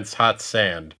fist against hot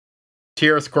sand.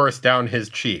 Tears course down his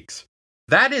cheeks.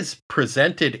 That is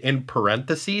presented in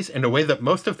parentheses in a way that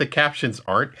most of the captions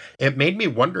aren't. It made me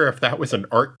wonder if that was an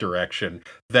art direction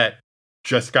that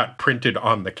just got printed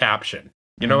on the caption.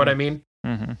 You know what I mean?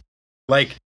 Mm-hmm.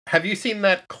 Like, have you seen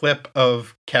that clip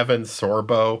of Kevin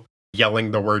Sorbo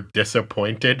yelling the word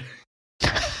disappointed?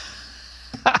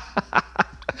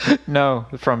 No,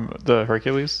 from the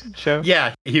Hercules show?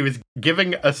 Yeah, he was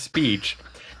giving a speech,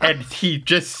 and he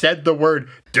just said the word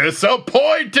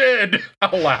disappointed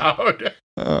out loud.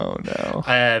 Oh, no.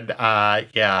 And,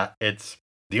 yeah, it's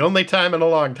the only time in a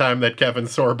long time that Kevin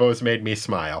Sorbo's made me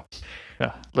smile.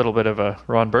 A little bit of a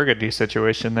Ron Burgundy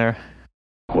situation there.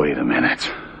 Wait a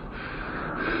minute.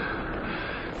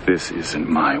 This isn't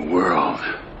my world.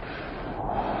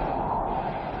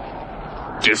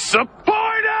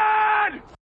 Disappointed!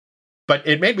 But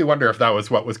it made me wonder if that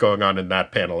was what was going on in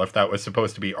that panel, if that was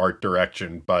supposed to be art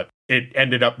direction, but it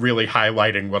ended up really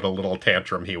highlighting what a little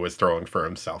tantrum he was throwing for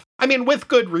himself. I mean, with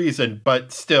good reason,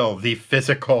 but still, the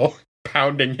physical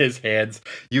pounding his hands,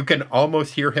 you can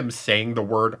almost hear him saying the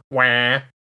word wah.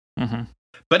 Mm-hmm.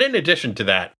 But in addition to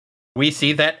that, we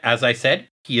see that, as I said,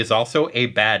 he is also a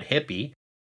bad hippie.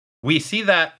 We see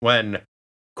that when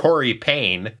Corey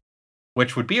Payne,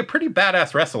 which would be a pretty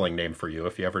badass wrestling name for you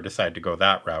if you ever decide to go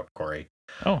that route, Corey.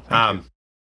 Oh, thank you.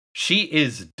 She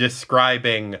is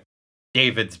describing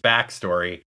David's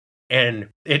backstory, and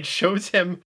it shows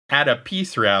him at a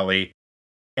peace rally.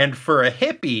 And for a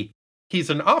hippie, he's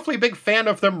an awfully big fan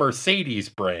of the Mercedes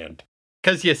brand.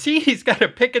 Because you see, he's got a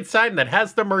picket sign that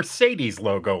has the Mercedes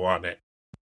logo on it.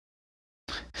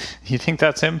 You think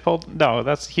that's him?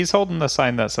 No, he's holding the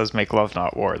sign that says "Make Love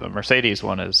Not War." The Mercedes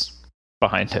one is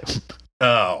behind him.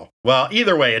 Oh, well,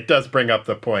 either way, it does bring up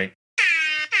the point.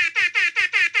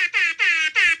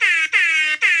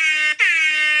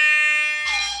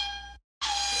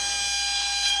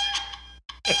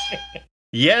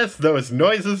 Yes, those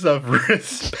noises of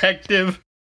respective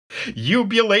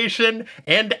ubulation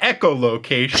and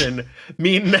echolocation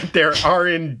mean that there are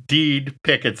indeed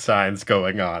picket signs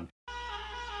going on.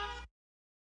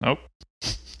 Nope.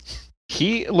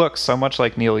 He looks so much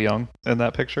like Neil Young in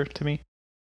that picture to me.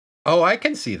 Oh, I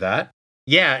can see that.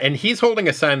 Yeah, and he's holding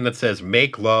a sign that says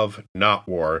 "Make Love, Not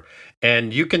War."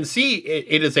 And you can see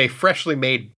it is a freshly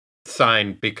made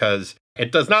sign because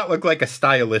it does not look like a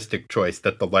stylistic choice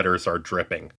that the letters are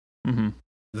dripping. Mm-hmm.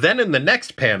 Then in the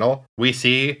next panel, we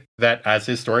see that as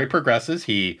his story progresses,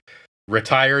 he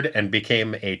retired and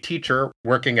became a teacher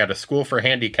working at a school for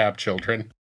handicapped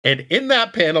children. And in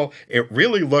that panel, it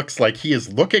really looks like he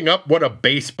is looking up what a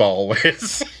baseball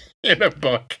is in a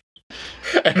book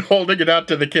and holding it out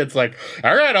to the kids like,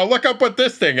 all right, I'll look up what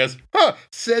this thing is.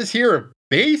 Says here,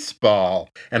 baseball.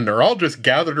 And they're all just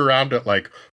gathered around it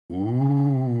like,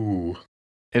 ooh.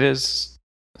 It is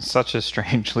such a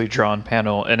strangely drawn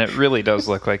panel, and it really does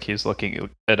look like he's looking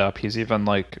it up. He's even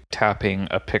like tapping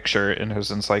a picture in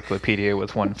his encyclopedia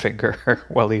with one finger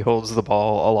while he holds the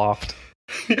ball aloft.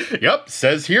 Yep,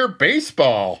 says here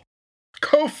baseball.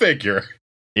 Go figure.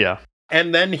 Yeah.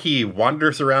 And then he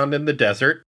wanders around in the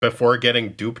desert before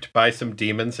getting duped by some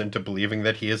demons into believing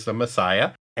that he is the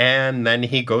Messiah. And then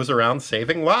he goes around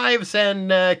saving lives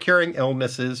and curing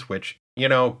illnesses, which, you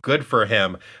know, good for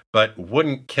him, but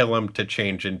wouldn't kill him to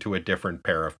change into a different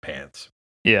pair of pants.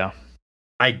 Yeah.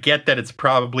 I get that it's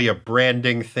probably a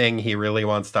branding thing. He really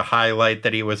wants to highlight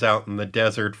that he was out in the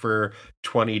desert for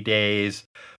 20 days.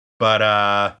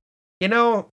 But, you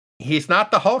know, he's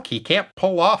not the Hulk. He can't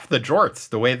pull off the jorts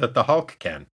the way that the Hulk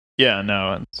can. Yeah,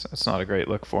 no, it's not a great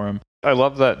look for him. I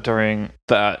love that during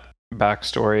that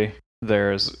backstory,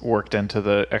 there's worked into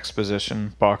the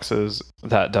exposition boxes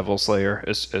that Devil Slayer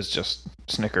is just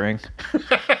snickering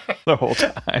the whole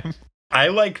time. I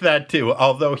like that too,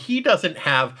 although he doesn't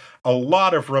have a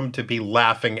lot of room to be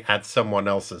laughing at someone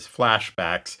else's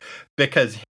flashbacks,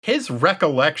 because his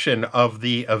recollection of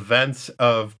the events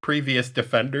of previous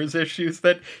Defenders issues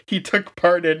that he took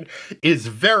part in is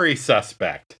very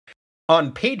suspect.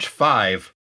 On page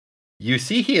 5, you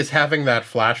see he is having that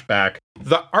flashback.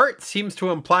 The art seems to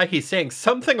imply he's saying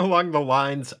something along the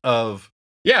lines of,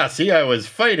 yeah, see, I was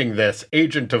fighting this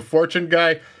Agent of Fortune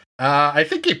guy. I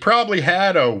think he probably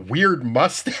had a weird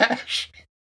mustache,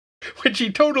 which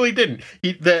he totally didn't.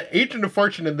 The Agent of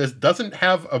Fortune in this doesn't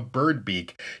have a bird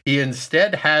beak. He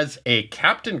instead has a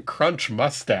Captain Crunch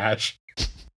mustache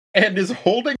and is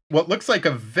holding what looks like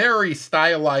a very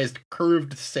stylized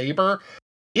curved saber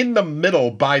in the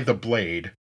middle by the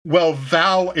blade, while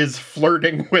Val is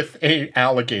flirting with an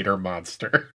alligator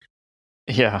monster.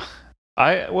 Yeah.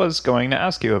 I was going to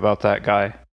ask you about that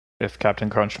guy, if Captain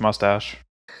Crunch mustache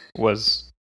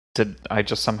was... Did I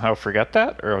just somehow forget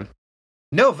that? Or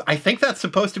no, I think that's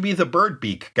supposed to be the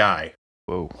Birdbeak guy.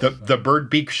 Whoa. The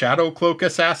Birdbeak Shadow Cloak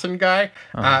Assassin guy.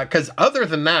 Because other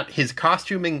than that, his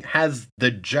costuming has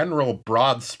the general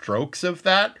broad strokes of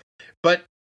that, but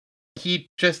he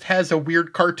just has a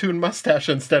weird cartoon mustache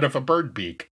instead of a bird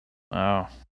beak. Oh.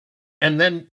 And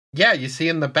then, yeah, you see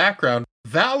in the background,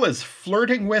 Val is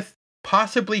flirting with,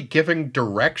 possibly giving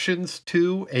directions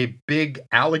to a big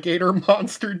alligator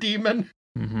monster demon.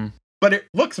 Mm-hmm. But it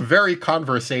looks very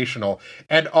conversational.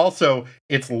 And also,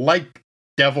 it's like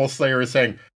Devil Slayer is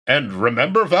saying, and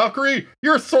remember, Valkyrie,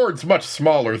 your sword's much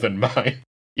smaller than mine.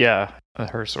 Yeah,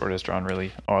 her sword is drawn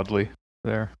really oddly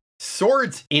there.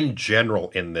 Swords in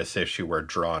general in this issue are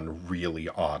drawn really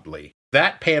oddly.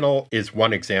 That panel is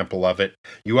one example of it.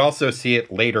 You also see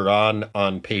it later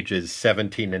on pages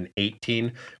 17 and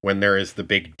 18 when there is the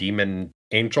big demon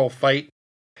angel fight.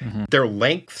 Mm-hmm. Their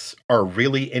lengths are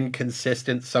really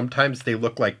inconsistent. Sometimes they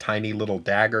look like tiny little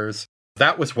daggers.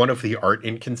 That was one of the art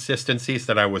inconsistencies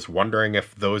that I was wondering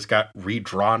if those got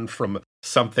redrawn from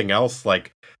something else,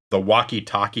 like the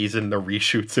walkie-talkies in the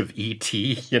reshoots of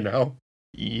E.T., you know?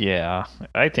 Yeah,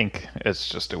 I think it's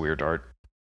just a weird art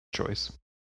choice.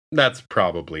 That's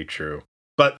probably true.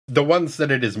 But the ones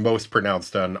that it is most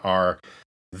pronounced on are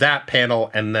that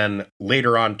panel, and then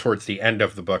later on towards the end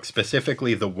of the book,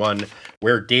 specifically the one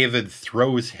where David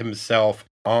throws himself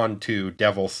onto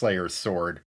Devil Slayer's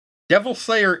sword. Devil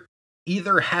Slayer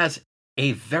either has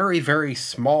a very, very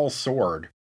small sword,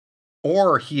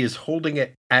 or he is holding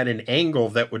it at an angle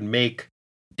that would make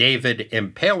David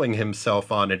impaling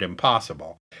himself on it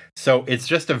impossible. So it's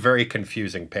just a very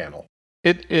confusing panel.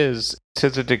 It is,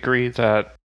 to the degree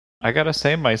that I gotta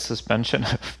say my suspension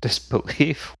of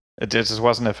disbelief, it just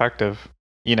wasn't effective.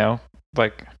 You know,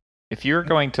 like, if you're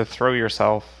going to throw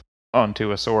yourself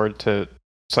onto a sword to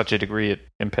such a degree it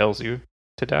impales you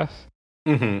to death,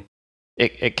 Mm-hmm.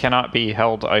 it cannot be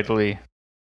held idly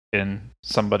in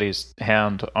somebody's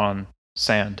hand on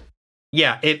sand.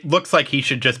 Yeah, it looks like he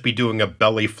should just be doing a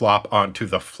belly flop onto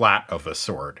the flat of a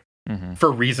sword Mm-hmm.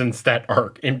 for reasons that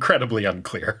are incredibly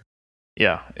unclear.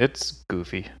 Yeah, it's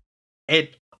goofy.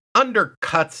 It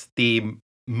undercuts the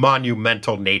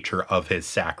monumental nature of his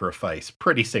sacrifice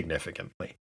pretty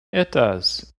significantly. It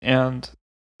does. And,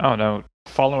 I don't know,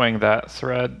 following that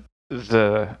thread,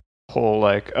 the whole,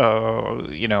 like, oh,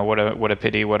 you know, what a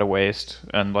pity, what a waste.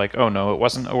 And, like, oh no, it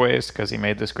wasn't a waste because he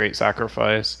made this great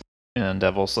sacrifice. And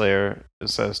Devil Slayer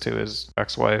says to his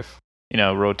ex-wife, you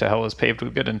know, road to hell is paved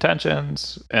with good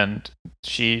intentions. And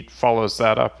she follows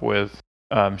that up with,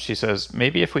 she says,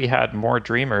 maybe if we had more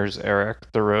dreamers,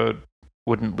 Eric, the road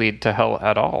wouldn't lead to hell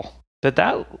at all. Did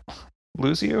that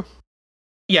lose you?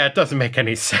 Yeah, it doesn't make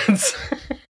any sense.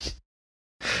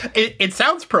 It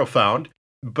sounds profound,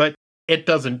 but it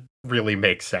doesn't really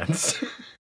make sense.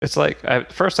 It's like,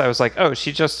 at first I was like, oh,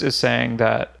 she just is saying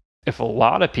that if a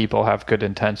lot of people have good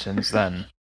intentions, then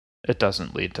it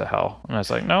doesn't lead to hell. And I was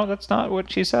like, no, that's not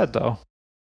what she said, though.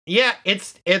 Yeah,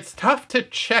 it's tough to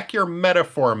check your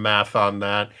metaphor math on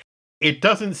that. It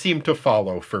doesn't seem to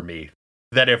follow for me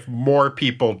that if more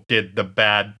people did the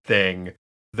bad thing,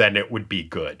 then it would be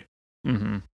good.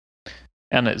 Mm-hmm.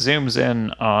 And it zooms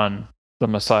in on the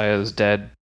Messiah's dead,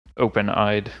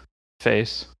 open-eyed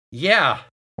face. Yeah.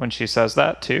 When she says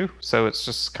that, too. So it's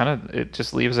just it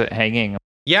just leaves it hanging.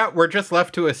 Yeah, we're just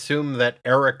left to assume that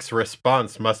Eric's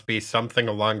response must be something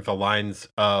along the lines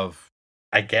of,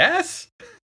 I guess?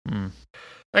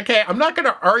 Okay, I'm not going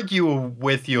to argue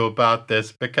with you about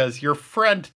this because your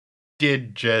friend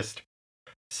did just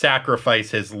sacrifice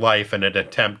his life in an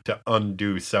attempt to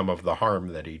undo some of the harm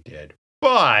that he did.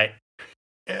 But,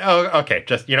 okay,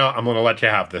 just, I'm going to let you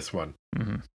have this one.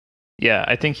 Mm-hmm. Yeah,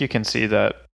 I think you can see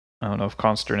that. I don't know if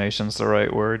consternation's the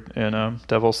right word in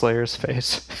Devil Slayer's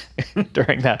face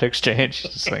during that exchange.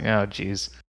 It's like, oh, geez.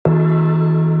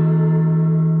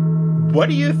 What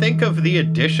do you think of the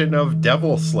addition of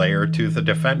Devil Slayer to the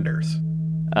Defenders?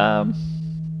 Kind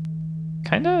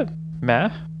of meh.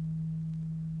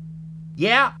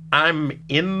 Yeah, I'm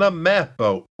in the meh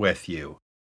boat with you.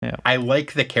 Yeah. I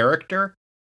like the character.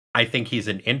 I think he's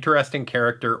an interesting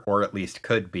character, or at least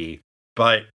could be.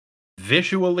 But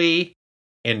visually,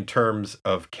 in terms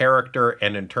of character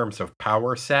and in terms of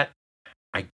power set,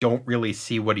 I don't really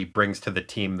see what he brings to the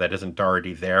team that isn't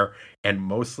already there. And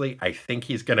mostly, I think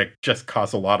he's going to just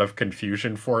cause a lot of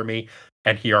confusion for me.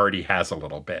 And he already has a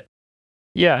little bit.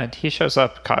 Yeah, and he shows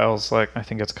up. Kyle's like, I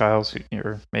think it's Kyle's,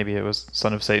 or maybe it was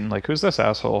Son of Satan. Like, who's this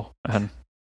asshole? And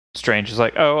Strange is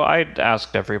like, oh, I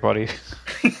asked everybody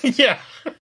Yeah.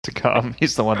 to come.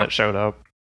 He's the one that showed up.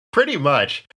 Pretty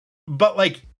much. But,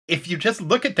 like, if you just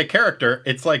look at the character,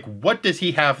 it's like, what does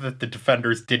he have that the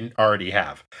Defenders didn't already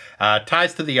have?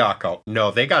 Ties to the occult. No,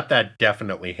 they got that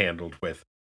definitely handled with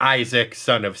Isaac,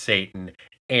 Son of Satan,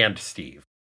 and Steve.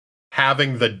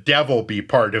 Having the devil be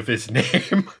part of his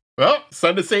name. Well,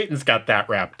 Son of Satan's got that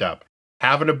wrapped up.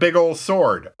 Having a big old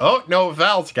sword. Oh, no,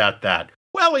 Val's got that.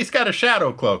 Well, he's got a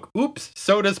shadow cloak. Oops,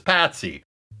 so does Patsy.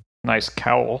 Nice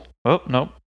cowl. Oh, nope.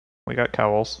 We got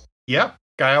cowls. Yep,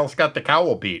 Kyle's got the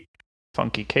cowl beat.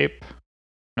 Funky cape.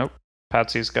 Nope.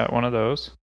 Patsy's got one of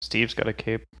those. Steve's got a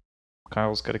cape.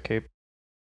 Kyle's got a cape.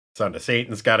 Son of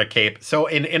Satan's got a cape. So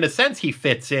in a sense, he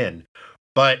fits in.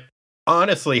 But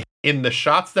honestly, in the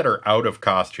shots that are out of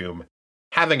costume,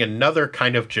 having another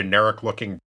kind of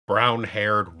generic-looking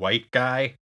brown-haired white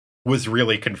guy was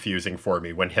really confusing for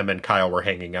me when him and Kyle were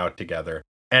hanging out together.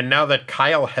 And now that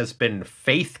Kyle has been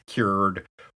faith cured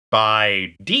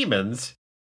by demons,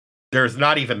 there's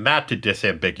not even that to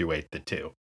disambiguate the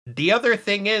two. The other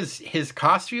thing is his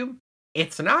costume,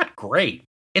 it's not great.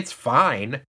 It's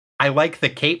fine. I like the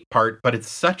cape part, but it's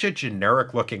such a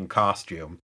generic looking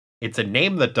costume. It's a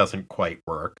name that doesn't quite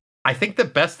work. I think the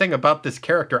best thing about this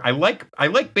character, I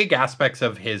like big aspects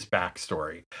of his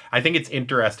backstory. I think it's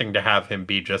interesting to have him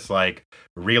be just like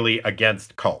really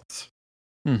against cults.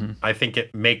 Mm-hmm. I think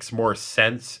it makes more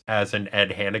sense as an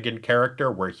Ed Hannigan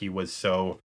character where he was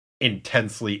so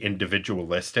intensely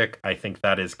individualistic. I think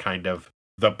that is kind of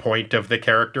the point of the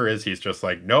character, is he's just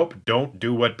like, nope, don't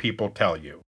do what people tell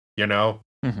you, you know?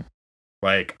 Mm-hmm.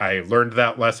 Like, I learned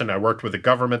that lesson. I worked with the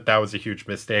government. That was a huge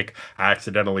mistake. I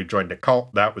accidentally joined a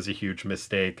cult. That was a huge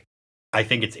mistake. I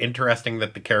think it's interesting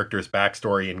that the character's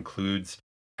backstory includes,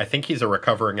 I think he's a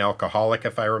recovering alcoholic,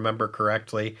 if I remember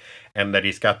correctly, and that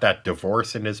he's got that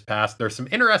divorce in his past. There's some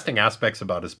interesting aspects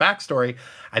about his backstory.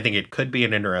 I think it could be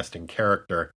an interesting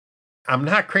character. I'm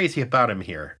not crazy about him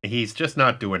here. He's just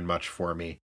not doing much for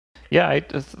me. Yeah, I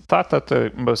thought that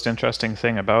the most interesting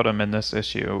thing about him in this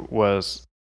issue was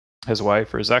his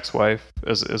wife, or his ex-wife,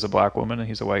 is a black woman, and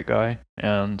he's a white guy.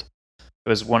 And it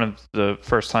was one of the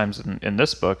first times in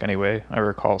this book, anyway, I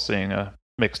recall seeing a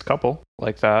mixed couple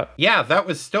like that. Yeah, that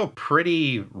was still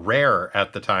pretty rare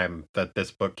at the time that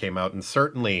this book came out, and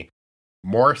certainly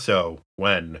more so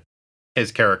when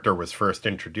his character was first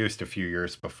introduced a few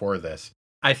years before this.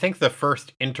 I think the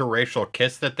first interracial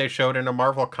kiss that they showed in a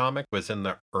Marvel comic was in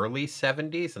the early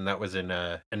 70s, and that was in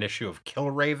an issue of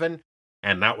Killraven.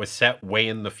 And that was set way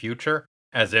in the future,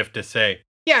 as if to say,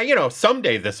 yeah, you know,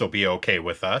 someday this will be okay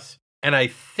with us. And I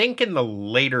think in the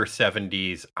later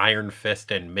 70s, Iron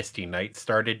Fist and Misty Knight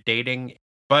started dating.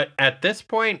 But at this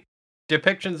point,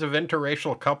 depictions of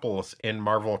interracial couples in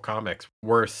Marvel Comics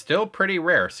were still pretty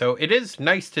rare. So it is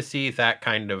nice to see that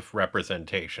kind of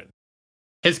representation.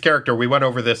 His character, we went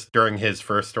over this during his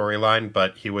first storyline,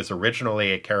 but he was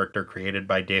originally a character created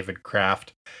by David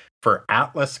Kraft for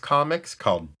Atlas Comics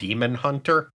called Demon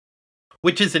Hunter,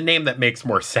 which is a name that makes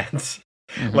more sense.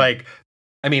 Mm-hmm. Like,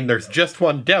 I mean, there's just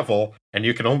one devil, and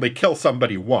you can only kill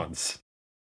somebody once.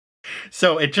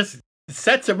 So it just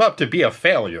sets him up to be a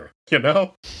failure, you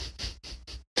know?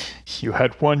 You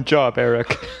had one job,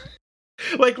 Eric.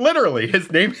 Like, literally,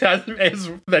 his name is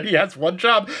that he has one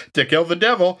job, to kill the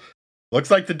devil.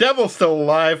 Looks like the devil's still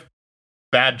alive.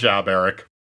 Bad job, Eric.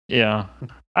 Yeah.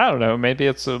 I don't know. Maybe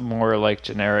it's a more like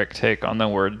generic take on the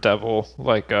word devil,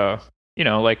 like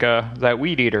that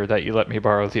weed eater that you let me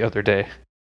borrow the other day.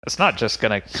 It's not just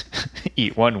gonna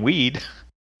eat one weed,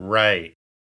 right?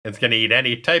 It's gonna eat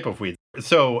any type of weed.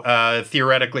 So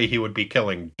theoretically, he would be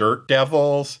killing dirt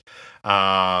devils,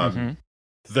 the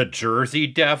Jersey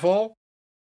Devil,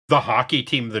 the hockey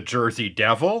team, the Jersey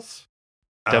Devils,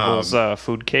 Devil's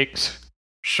food cakes.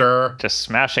 Sure, just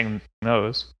smashing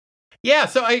those. Yeah,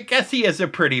 so I guess he is a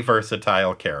pretty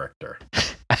versatile character.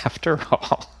 After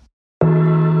all.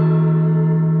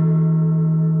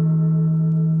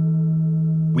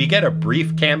 We get a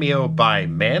brief cameo by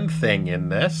Man-Thing in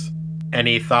this.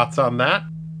 Any thoughts on that?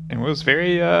 It was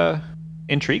very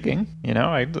intriguing. You know,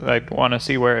 I'd want to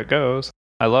see where it goes.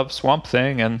 I love Swamp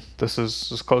Thing, and this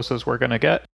is as close as we're going to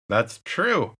get. That's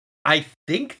true. I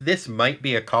think this might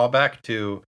be a callback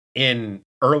to, in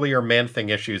earlier Man-Thing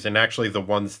issues, and actually the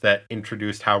ones that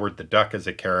introduced Howard the Duck as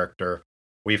a character,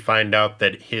 we find out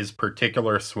that his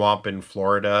particular swamp in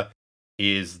Florida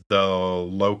is the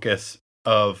locus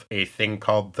of a thing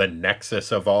called the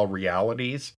Nexus of All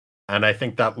Realities. And I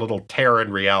think that little tear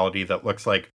in reality that looks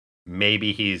like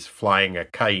maybe he's flying a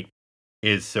kite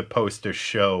is supposed to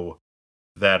show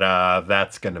that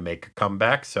that's going to make a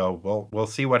comeback. So we'll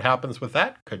see what happens with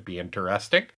that. Could be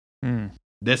interesting.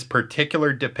 This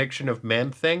particular depiction of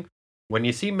Man-Thing, when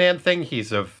you see Man-Thing,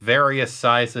 he's of various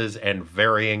sizes and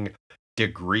varying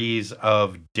degrees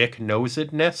of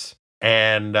dick-nosedness.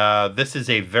 And this is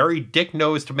a very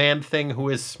dick-nosed Man-Thing who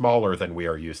is smaller than we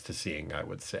are used to seeing, I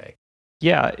would say.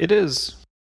 Yeah, it is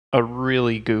a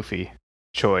really goofy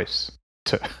choice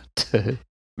to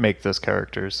make this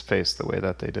character's face the way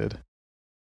that they did.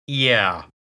 Yeah,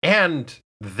 and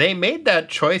they made that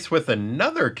choice with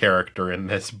another character in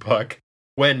this book.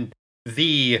 When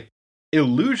the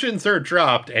illusions are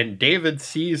dropped and David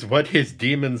sees what his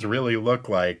demons really look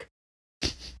like,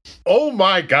 oh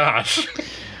my gosh!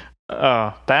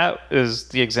 That is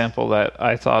the example that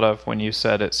I thought of when you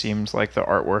said it seems like the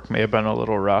artwork may have been a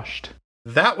little rushed.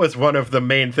 That was one of the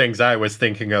main things I was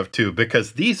thinking of too,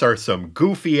 because these are some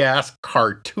goofy-ass,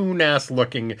 cartoon-ass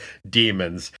looking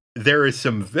demons. there is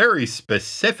some very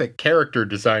specific character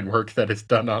design work that is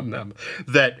done on them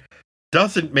that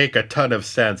doesn't make a ton of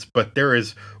sense, but there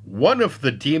is one of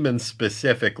the demons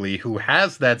specifically who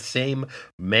has that same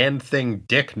Man-Thing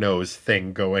dick nose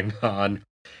thing going on,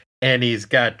 and he's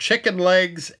got chicken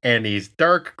legs, and he's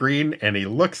dark green, and he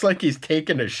looks like he's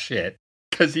taking a shit,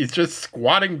 because he's just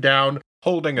squatting down,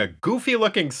 holding a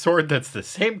goofy-looking sword that's the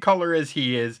same color as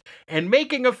he is, and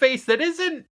making a face that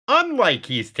isn't unlike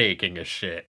he's taking a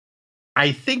shit.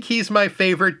 I think he's my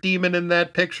favorite demon in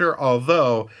that picture,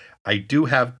 although I do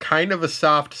have kind of a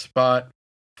soft spot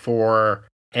for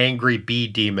Angry Bee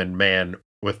Demon Man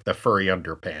with the furry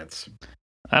underpants.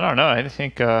 I don't know. I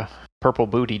think Purple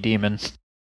Booty Demon.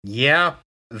 Yeah,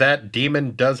 that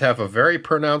demon does have a very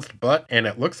pronounced butt, and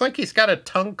it looks like he's got a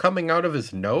tongue coming out of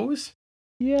his nose.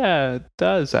 Yeah, it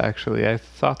does, actually. I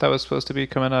thought that was supposed to be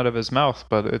coming out of his mouth,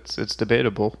 but it's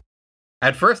debatable.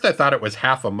 At first, I thought it was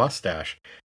half a mustache.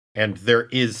 And there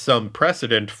is some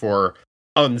precedent for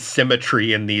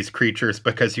unsymmetry in these creatures,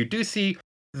 because you do see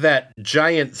that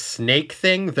giant snake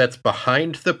thing that's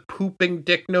behind the pooping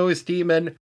dick-nosed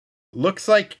demon. Looks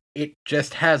like it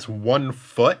just has one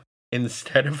foot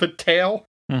instead of a tail.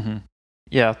 Mm-hmm.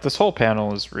 Yeah, this whole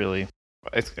panel is really...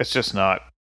 It's just not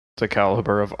the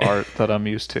caliber of art that I'm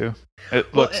used to.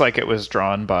 It looks like it was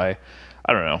drawn by,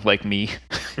 I don't know, like me.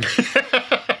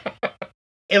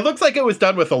 It looks like it was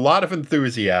done with a lot of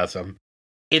enthusiasm.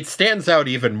 It stands out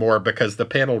even more because the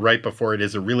panel right before it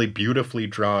is a really beautifully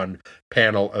drawn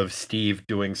panel of Steve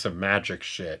doing some magic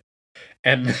shit.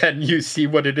 And then you see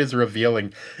what it is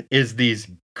revealing is these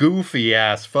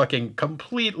goofy-ass, fucking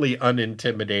completely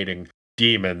unintimidating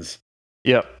demons.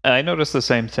 Yep, I noticed the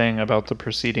same thing about the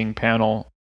preceding panel.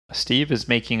 Steve is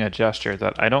making a gesture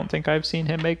that I don't think I've seen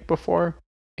him make before.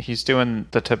 He's doing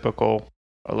the typical,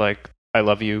 like, I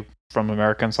love you from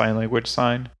American Sign Language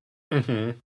sign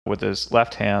with his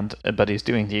left hand, but he's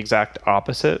doing the exact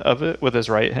opposite of it with his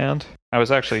right hand. I was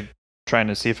actually trying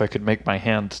to see if I could make my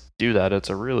hand do that. It's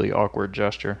a really awkward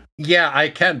gesture. Yeah, I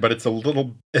can, but it's a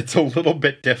little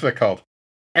bit difficult.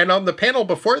 And on the panel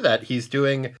before that, he's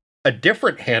doing a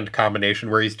different hand combination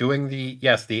where he's doing the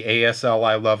ASL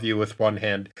I love you with one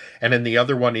hand, and in the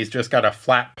other one he's just got a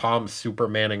flat palm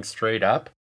Supermaning straight up.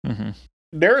 Mm-hmm.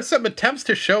 There are some attempts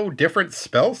to show different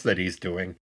spells that he's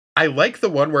doing. I like the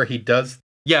one where he does,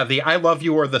 the I love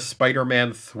you or the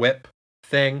Spider-Man thwip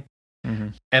thing. Mm-hmm.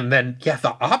 And then,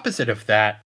 the opposite of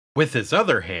that with his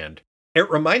other hand. It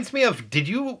reminds me of, did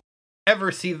you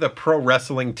ever see the pro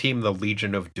wrestling team, the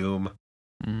Legion of Doom?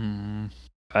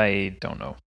 I don't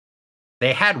know.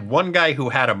 They had one guy who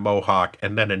had a mohawk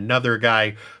and then another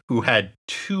guy who had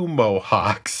two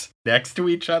mohawks next to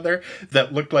each other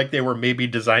that looked like they were maybe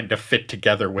designed to fit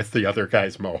together with the other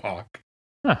guy's mohawk.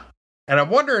 Huh. And I'm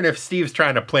wondering if Steve's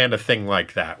trying to plan a thing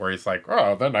like that, where he's like,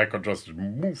 oh, then I could just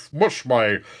mush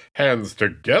my hands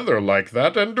together like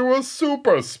that and do a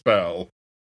super spell.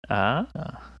 Yeah,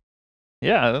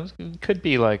 it could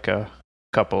be like a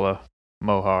couple of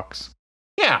mohawks.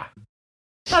 Yeah.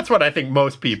 That's what I think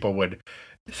most people would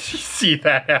see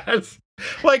that as.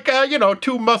 Like,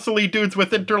 two muscly dudes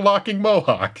with interlocking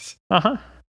mohawks. Uh-huh.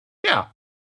 Yeah.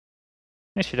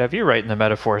 I should have you writing the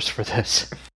metaphors for this.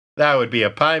 That would be a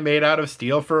pie made out of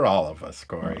steel for all of us,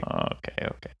 Corey. Okay.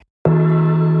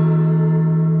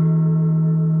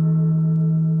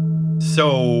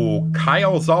 So,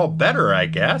 Kyle's all better, I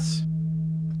guess.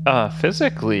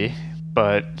 Physically,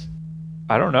 but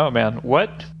I don't know, man.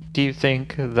 What do you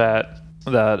think that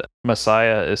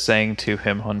Messiah is saying to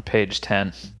him on page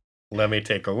 10? Let me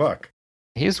take a look.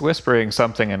 He's whispering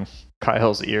something in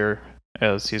Kyle's ear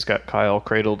as he's got Kyle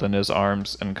cradled in his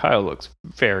arms, and Kyle looks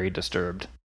very disturbed.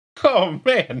 Oh,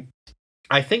 man.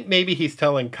 I think maybe he's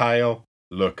telling Kyle,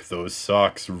 look, those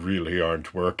socks really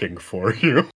aren't working for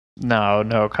you.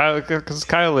 No, Kyle, because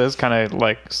Kyle is kind of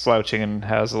like slouching and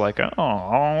has like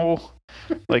a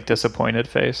like disappointed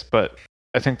face, but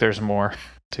I think there's more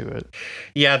to it.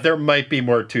 Yeah, there might be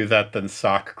more to that than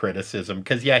sock criticism,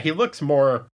 because he looks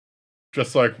more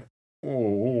just like,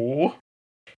 oh.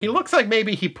 He looks like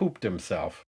maybe he pooped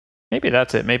himself. Maybe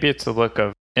that's it. Maybe it's a look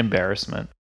of embarrassment.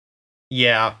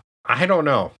 Yeah, I don't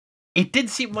know. It did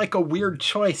seem like a weird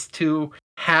choice to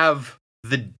have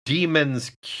the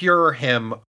demons cure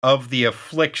him of the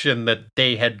affliction that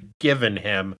they had given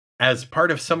him as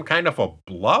part of some kind of a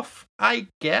bluff, I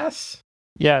guess?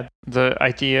 Yeah, the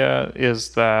idea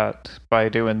is that by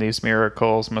doing these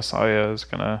miracles, Messiah is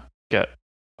going to get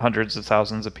hundreds of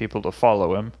thousands of people to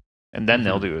follow him, and then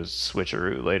they'll do a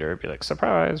switcheroo later, be like,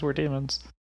 surprise, we're demons.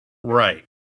 Right.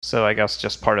 So I guess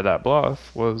just part of that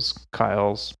bluff was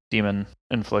Kyle's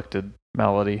demon-inflicted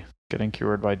malady getting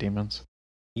cured by demons.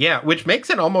 Yeah, which makes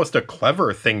it almost a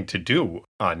clever thing to do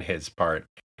on his part.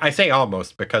 I say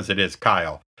almost because it is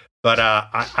Kyle. But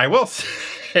I will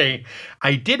say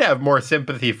I did have more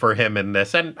sympathy for him in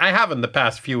this, and I have in the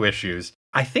past few issues.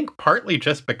 I think partly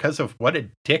just because of what a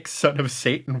dick Son of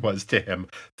Satan was to him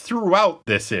throughout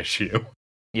this issue.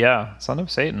 Yeah, Son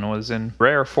of Satan was in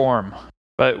rare form.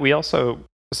 But we also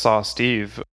saw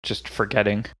Steve just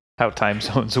forgetting how time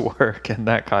zones work, and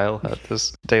that Kyle had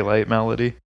this daylight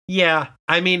melody. Yeah,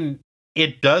 I mean,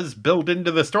 it does build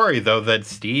into the story, though, that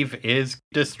Steve is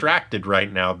distracted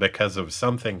right now because of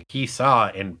something he saw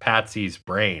in Patsy's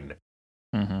brain.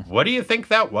 Mm-hmm. What do you think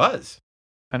that was?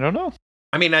 I don't know.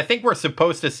 I mean, I think we're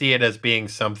supposed to see it as being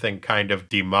something kind of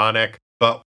demonic,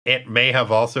 but it may have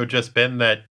also just been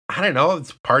that, I don't know,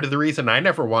 it's part of the reason I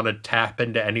never want to tap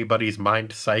into anybody's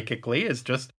mind psychically is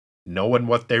just knowing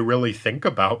what they really think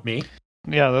about me.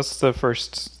 Yeah, that's the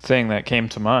first thing that came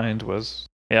to mind was,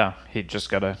 yeah, he just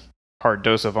got a hard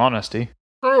dose of honesty.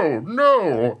 Oh,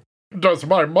 no. Does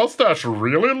my mustache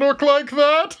really look like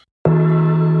that?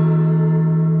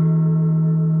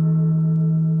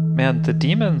 Man, the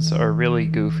demons are really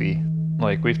goofy.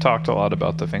 Like, we've talked a lot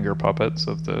about the finger puppets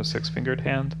of the six-fingered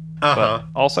hand. Uh-huh.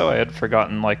 But also I had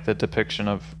forgotten, like, the depiction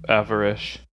of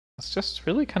Avarish. It's just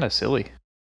really kind of silly.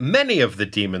 Many of the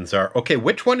demons are. Okay,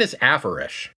 which one is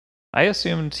Avarish? I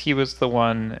assumed he was the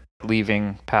one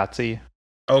leaving Patsy.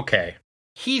 Okay.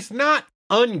 He's not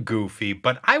ungoofy,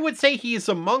 but I would say he's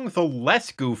among the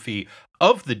less goofy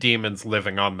of the demons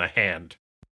living on the hand.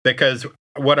 Because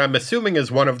what I'm assuming is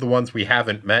one of the ones we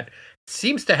haven't met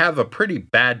seems to have a pretty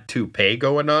bad toupee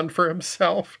going on for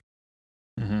himself.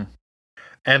 Mm-hmm.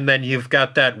 And then you've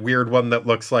got that weird one that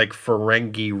looks like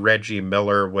Ferengi Reggie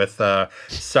Miller with a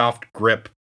soft grip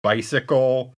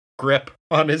bicycle grip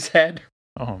on his head.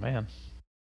 Oh, man.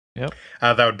 Yep.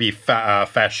 That would be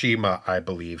Fashima, I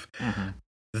believe. Mm-hmm.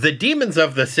 The demons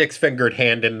of the six-fingered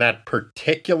hand in that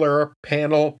particular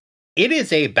panel, it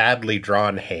is a badly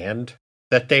drawn hand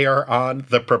that they are on.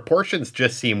 The proportions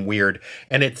just seem weird,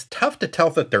 and it's tough to tell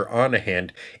that they're on a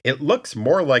hand. It looks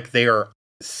more like they are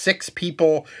 6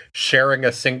 people sharing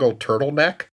a single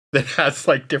turtleneck that has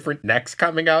like different necks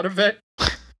coming out of it.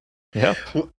 Yep.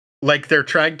 Like they're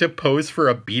trying to pose for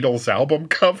a Beatles album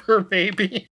cover,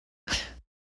 maybe.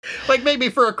 Like maybe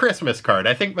for a Christmas card.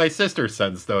 I think my sister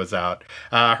sends those out.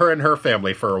 Her and her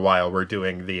family for a while were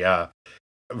doing the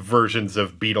versions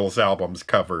of Beatles albums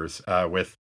covers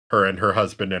with her and her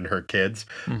husband and her kids.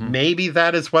 Mm-hmm. Maybe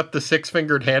that is what the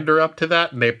six-fingered hand are up to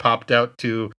that, and they popped out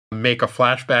to make a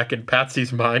flashback in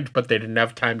Patsy's mind, but they didn't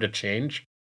have time to change.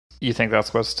 You think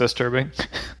that's what's disturbing,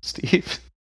 Steve?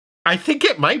 I think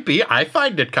it might be. I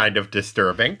find it kind of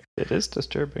disturbing. It is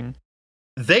disturbing.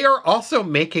 They are also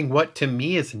making what to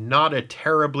me is not a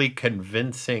terribly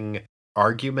convincing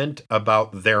argument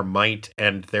about their might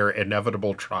and their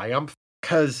inevitable triumph,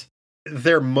 because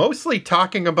they're mostly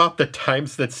talking about the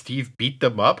times that Steve beat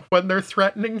them up when they're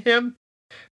threatening him.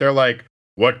 They're like,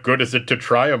 "What good is it to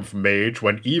triumph, mage,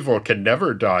 when evil can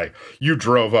never die? You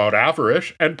drove out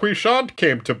Avarish, and Puissant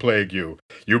came to plague you.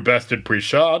 You bested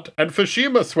Puissant, and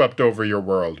Fashima swept over your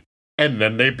world. And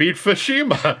then they beat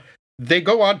Fashima." They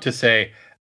go on to say,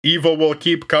 "Evil will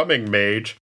keep coming,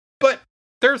 mage." But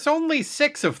there's only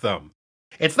 6 of them.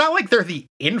 It's not like they're the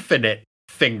infinite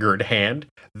fingered hand.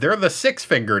 They're the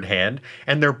 6-fingered hand,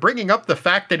 and they're bringing up the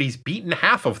fact that he's beaten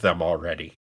half of them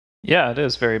already. Yeah, it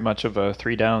is very much of a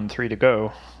 3 down, 3 to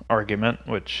go argument,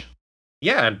 which...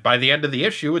 Yeah, and by the end of the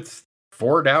issue, it's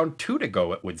 4 down, 2 to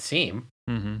go, it would seem.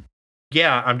 Mm-hmm.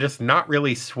 Yeah, I'm just not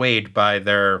really swayed by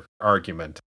their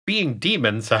argument. Being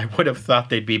demons, I would have thought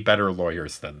they'd be better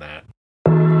lawyers than that.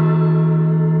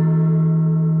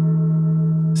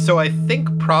 So I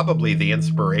think probably the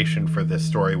inspiration for this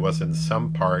story was in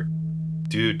some part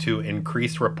due to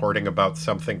increased reporting about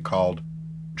something called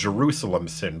Jerusalem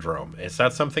syndrome. Is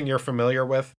that something you're familiar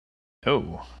with?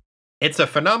 Oh. It's a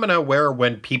phenomena where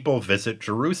when people visit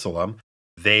Jerusalem,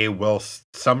 they will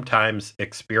sometimes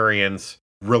experience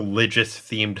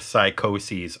religious-themed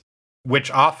psychoses, which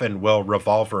often will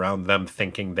revolve around them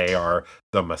thinking they are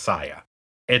the Messiah.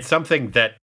 It's something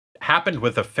that happened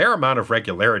with a fair amount of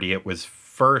regularity. It was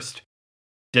first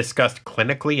discussed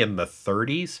clinically in the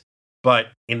 30s, but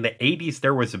in the 80s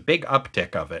there was a big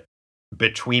uptick of it.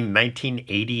 Between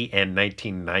 1980 and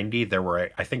 1990, there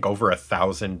were, I think, over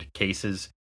 1,000 cases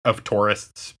of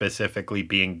tourists specifically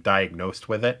being diagnosed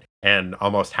with it, and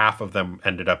almost half of them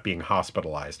ended up being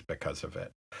hospitalized because of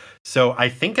it. So I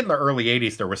think in the early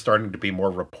 80s, there was starting to be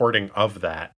more reporting of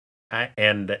that,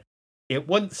 and it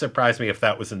wouldn't surprise me if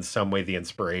that was in some way the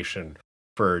inspiration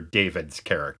for David's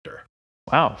character.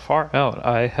 Wow, far out.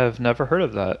 I have never heard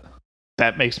of that.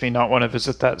 that makes me not want to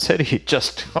visit that city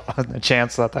just on the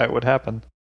chance that that would happen.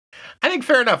 I think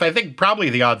fair enough. I think probably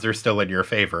the odds are still in your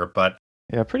favor, but...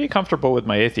 Yeah, pretty comfortable with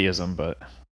my atheism, but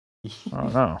I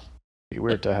don't know. It'd be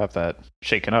weird to have that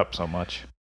shaken up so much.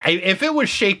 If it was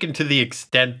shaken to the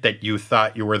extent that you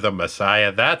thought you were the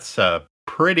Messiah, that's a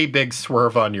pretty big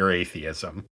swerve on your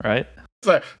atheism. Right? It's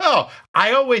like, oh,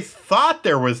 I always thought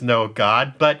there was no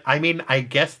God, but I mean, I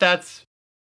guess that's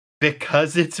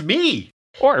because it's me.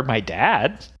 Or my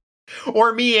dad.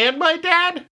 Or me and my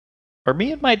dad? Or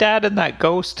me and my dad and that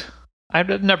ghost.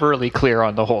 I'm never really clear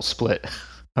on the whole split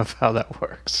of how that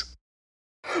works.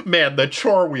 Man, the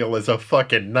chore wheel is a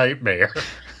fucking nightmare.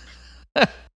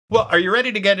 Well, are you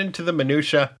ready to get into the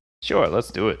minutia? Sure, let's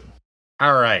do it.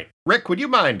 All right. Rick, would you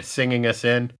mind singing us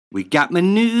in? We got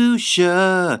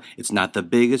minutia. It's not the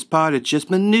biggest part, it's just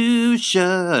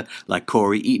minutia. Like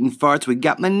Corey eating farts, we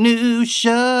got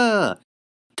minutia.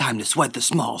 Time to sweat the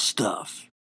small stuff.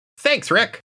 Thanks,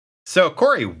 Rick. So,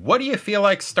 Corey, what do you feel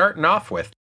like starting off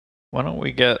with? Why don't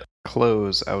we get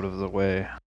clothes out of the way?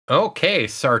 Okay,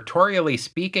 sartorially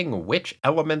speaking, which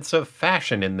elements of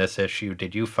fashion in this issue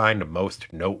did you find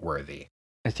most noteworthy?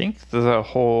 I think the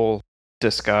whole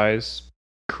disguise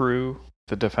crew,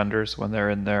 the Defenders, when they're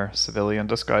in their civilian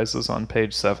disguises on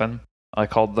page 7, I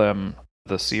called them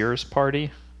the Sears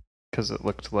Party, because it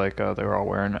looked like they were all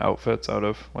wearing outfits out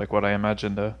of like what I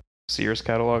imagined a Sears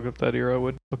catalog of that era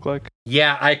would look like.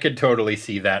 Yeah, I could totally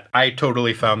see that. I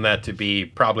totally found that to be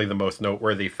probably the most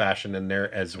noteworthy fashion in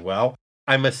there as well.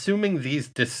 I'm assuming these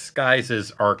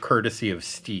disguises are courtesy of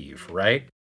Steve, right?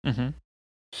 Mm-hmm.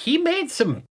 He made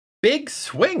some big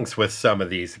swings with some of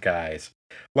these guys.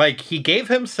 Like, he gave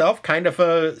himself kind of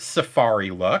a safari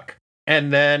look,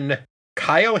 and then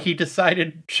Kyle, he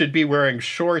decided, should be wearing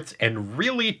shorts and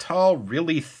really tall,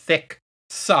 really thick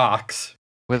socks.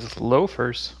 With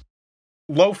loafers.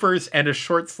 Loafers and a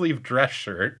short-sleeve dress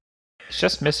shirt. It's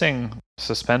just missing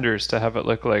suspenders to have it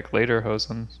look like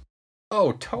lederhosen.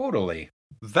 Oh, totally.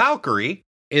 Valkyrie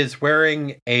is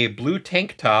wearing a blue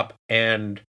tank top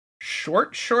and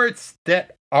short shorts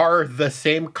that are the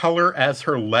same color as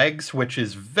her legs, which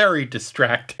is very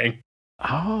distracting.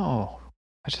 Oh,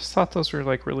 I just thought those were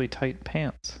like really tight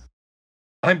pants.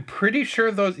 I'm pretty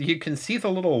sure those, you can see the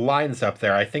little lines up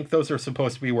there. I think those are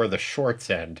supposed to be where the shorts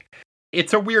end.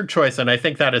 It's a weird choice, and I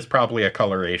think that is probably a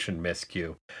coloration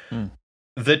miscue.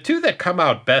 The two that come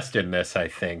out best in this, I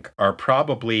think, are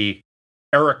probably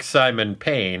Eric Simon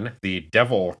Payne, the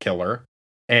Devil Killer,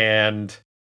 and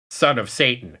Son of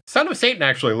Satan. Son of Satan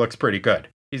actually looks pretty good.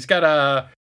 He's got a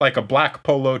black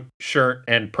polo shirt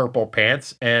and purple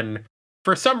pants, and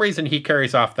for some reason he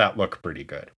carries off that look pretty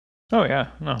good. Oh yeah,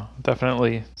 no,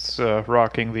 definitely it's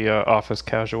rocking the office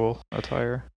casual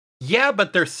attire. Yeah,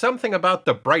 but there's something about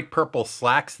the bright purple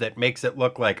slacks that makes it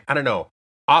look like, I don't know,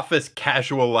 office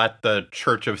casual at the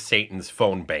Church of Satan's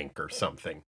phone bank or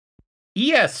something.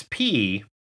 ESP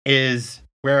is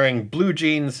wearing blue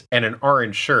jeans and an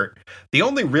orange shirt. The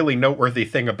only really noteworthy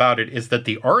thing about it is that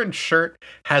the orange shirt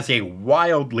has a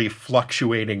wildly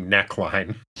fluctuating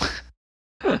neckline.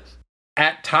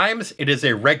 At times, it is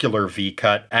a regular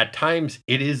V-cut. At times,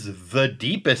 it is the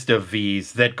deepest of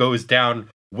Vs that goes down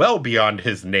well beyond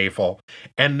his navel.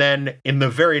 And then in the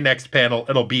very next panel,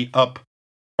 it'll be up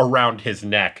around his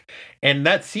neck. And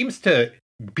that seems to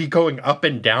be going up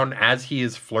and down as he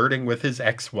is flirting with his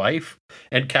ex-wife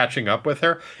and catching up with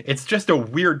her. It's just a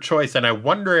weird choice, and I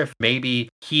wonder if maybe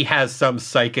he has some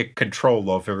psychic control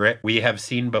over it. We have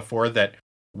seen before that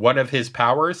one of his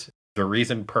powers, the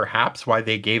reason perhaps why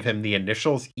they gave him the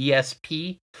initials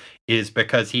ESP, is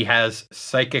because he has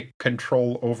psychic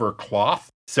control over cloth.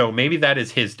 So maybe that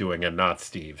is his doing and not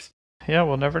Steve's. Yeah,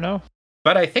 we'll never know.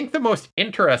 But I think the most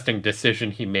interesting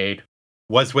decision he made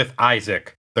was with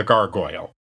Isaac, the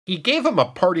gargoyle. He gave him a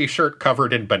party shirt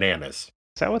covered in bananas.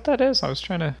 Is that what that is? I was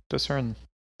trying to discern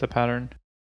the pattern.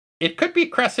 It could be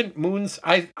crescent moons.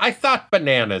 I thought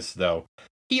bananas, though.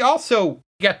 He also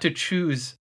got to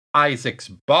choose Isaac's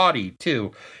body,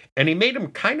 too. And he made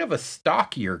him kind of a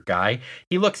stockier guy.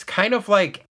 He looks kind of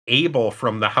like Abel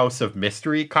from the House of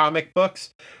Mystery comic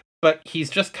books. But he's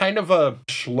just kind of a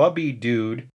schlubby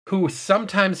dude who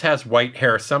sometimes has white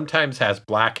hair, sometimes has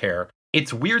black hair.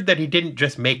 It's weird that he didn't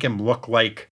just make him look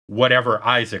like whatever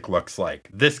Isaac looks like.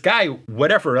 This guy,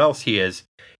 whatever else he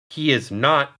is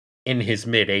not in his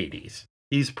mid-80s.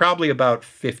 He's probably about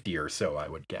 50 or so, I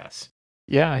would guess.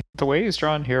 Yeah, the way he's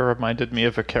drawn here reminded me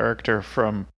of a character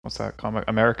from, what's that comic?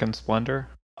 American Splendor?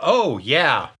 Oh,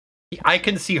 yeah. I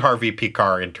can see Harvey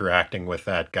Picard interacting with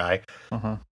that guy.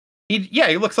 Uh-huh.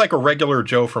 He looks like a regular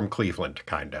Joe from Cleveland,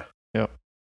 kinda. Yep.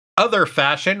 Other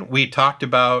fashion, we talked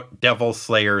about Devil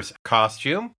Slayer's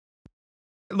costume.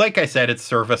 Like I said, it's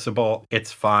serviceable.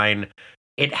 It's fine.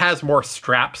 It has more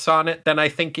straps on it than I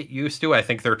think it used to. I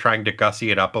think they're trying to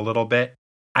gussy it up a little bit.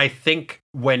 I think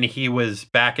when he was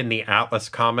back in the Atlas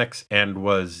comics and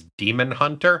was Demon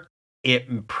Hunter,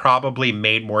 it probably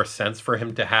made more sense for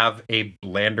him to have a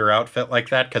blander outfit like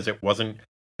that because it was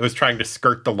trying to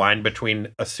skirt the line between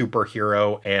a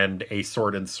superhero and a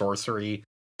sword and sorcery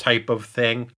type of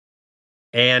thing.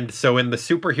 And so in the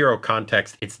superhero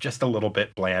context, it's just a little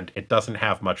bit bland. It doesn't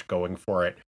have much going for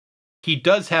it. He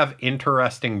does have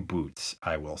interesting boots,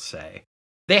 I will say.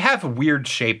 They have weird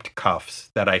shaped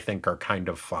cuffs that I think are kind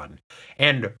of fun.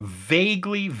 And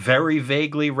vaguely, very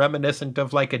vaguely reminiscent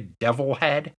of like a devil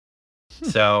head.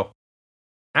 So,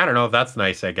 I don't know, that's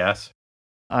nice, I guess.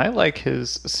 I like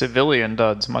his civilian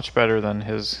duds much better than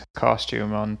his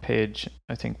costume on page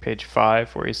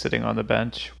 5, where he's sitting on the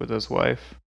bench with his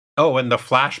wife. Oh, and the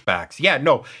flashbacks. Yeah,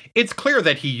 no, it's clear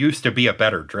that he used to be a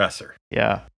better dresser.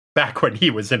 Yeah. Back when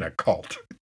he was in a cult.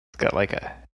 It's got like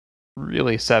a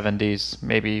really 70s,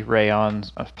 maybe rayon,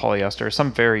 polyester,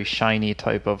 some very shiny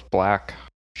type of black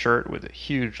shirt with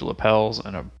huge lapels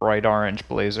and a bright orange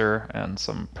blazer and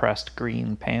some pressed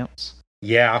green pants.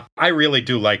 Yeah, I really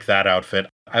do like that outfit.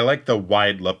 I like the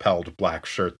wide lapelled black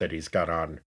shirt that he's got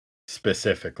on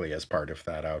specifically as part of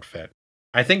that outfit.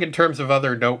 I think in terms of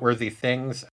other noteworthy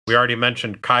things, we already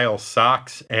mentioned Kyle's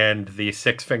socks and the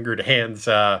six-fingered hands,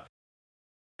 I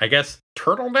guess,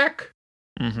 turtleneck?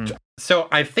 Mm-hmm. So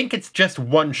I think it's just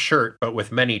one shirt, but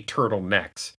with many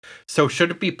turtlenecks. So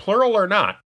should it be plural or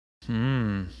not?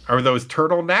 Are those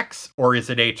turtlenecks, or is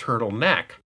it a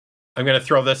turtleneck? I'm going to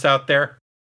throw this out there.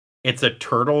 It's a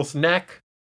turtle's neck.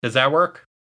 Does that work?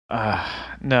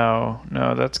 No,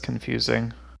 that's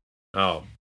confusing. Oh.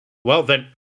 Well, then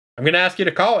I'm going to ask you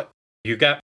to call it. You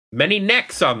got many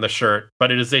necks on the shirt,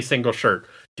 but it is a single shirt.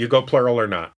 Do you go plural or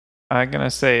not? I'm going to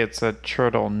say it's a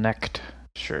turtle-necked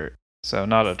shirt. So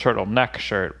not a turtleneck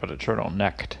shirt, but a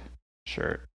turtle-necked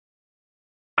shirt.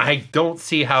 I don't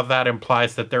see how that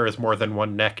implies that there is more than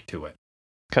one neck to it.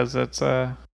 Because it's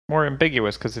more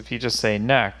ambiguous, because if you just say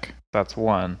neck, that's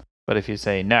one. But if you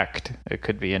say necked, it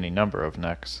could be any number of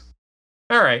necks.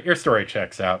 All right, your story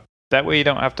checks out. That way you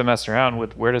don't have to mess around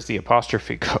with where does the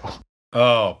apostrophe go.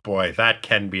 Oh boy, that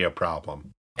can be a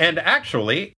problem. And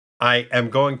actually, I am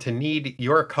going to need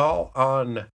your call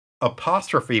on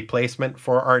apostrophe placement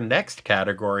for our next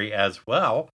category as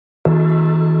well.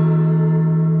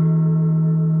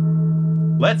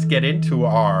 Let's get into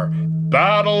our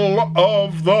Battle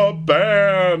of the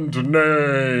Band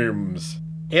Names.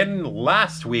 In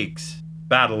last week's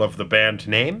Battle of the Band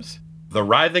Names, the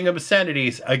Writhing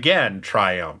Obscenities again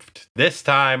triumphed, this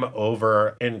time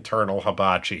over Internal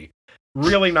Hibachi.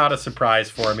 Really not a surprise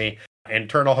for me.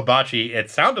 Internal Hibachi, it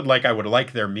sounded like I would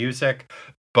like their music,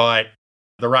 but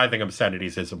the Writhing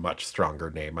Obscenities is a much stronger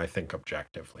name, I think,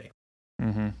 objectively.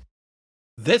 Mm-hmm.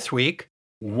 This week,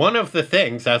 one of the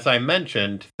things, as I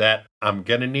mentioned, that I'm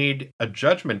going to need a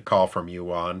judgment call from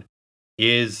you on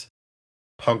is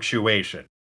punctuation.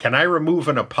 Can I remove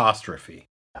an apostrophe?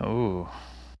 Oh,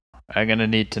 I'm going to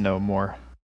need to know more.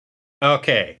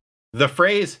 Okay. The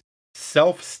phrase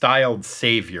self-styled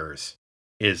saviors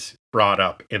is brought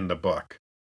up in the book,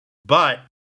 but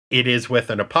it is with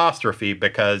an apostrophe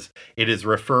because it is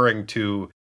referring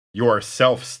to your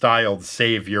self-styled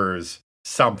saviors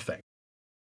something.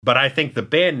 But I think the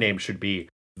band name should be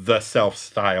the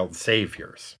Self-Styled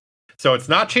Saviors. So it's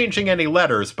not changing any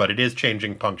letters, but it is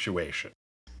changing punctuation.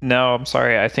 No, I'm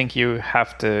sorry. I think you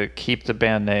have to keep the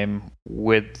band name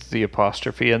with the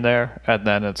apostrophe in there, and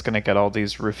then it's going to get all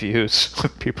these reviews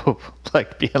with people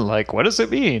like being like, what does it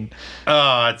mean?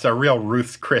 Oh, it's a real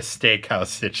Ruth's Chris Steakhouse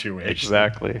situation.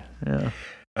 Exactly. Yeah.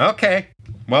 Okay.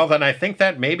 Well, then I think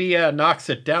that maybe knocks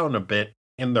it down a bit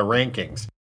in the rankings.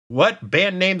 What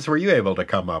band names were you able to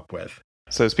come up with?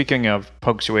 So speaking of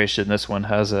punctuation, this one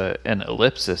has an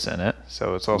ellipsis in it,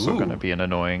 so it's also going to be an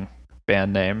annoying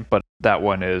band name, but that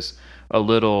one is a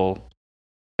little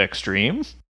extreme.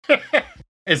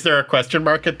 Is there a question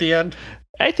mark at the end?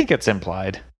 I think it's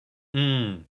implied.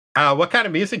 What kind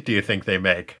of music do you think they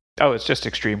make? Oh, it's just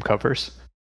extreme covers.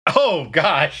 Oh,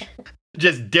 gosh.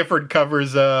 Just different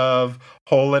covers of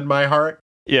Hole in My Heart?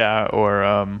 Yeah,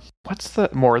 or what's the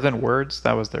More Than Words?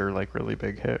 That was their like really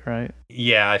big hit, right?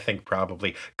 Yeah, I think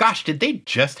probably. Gosh, did they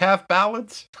just have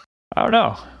ballads? I don't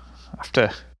know. I have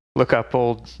to look up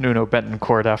old Nuno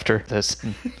Betancourt after this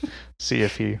and see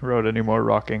if he wrote any more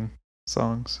rocking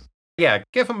songs. Yeah,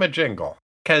 give him a jingle.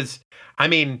 Because, I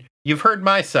mean, you've heard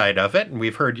my side of it, and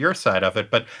we've heard your side of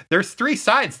it, but there's 3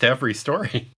 sides to every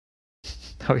story.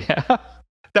 Oh, yeah?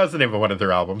 That was the name of one of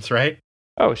their albums, right?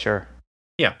 Oh, sure.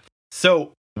 Yeah.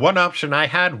 So one option I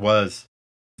had was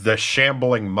the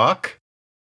Shambling Muck.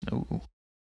 Ooh,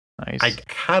 nice. I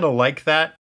kind of like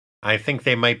that. I think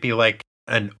they might be like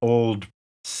an old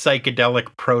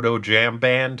psychedelic proto jam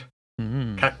band.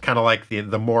 Mm. Kind of like the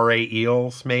Moray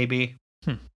Eels, maybe.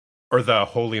 Or the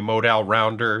Holy Modal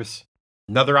Rounders.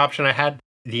 Another option I had,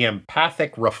 the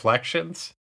Empathic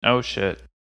Reflections. Oh, shit.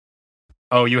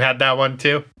 Oh, you had that one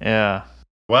too? Yeah.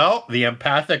 Well, the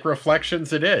Empathic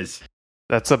Reflections it is.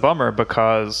 That's a bummer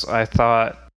because I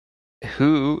thought,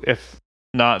 who, if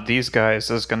not these guys,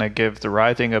 is going to give the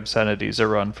Writhing Obscenities a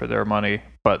run for their money,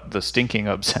 but the Stinking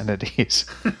Obscenities?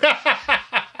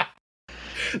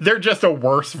 They're just a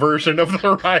worse version of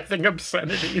the Writhing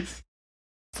Obscenities.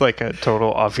 It's like a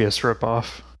total obvious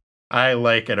ripoff. I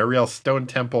like it. A real Stone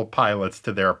Temple Pilots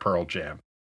to their Pearl Jam.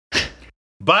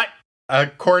 But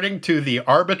according to the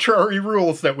arbitrary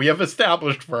rules that we have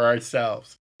established for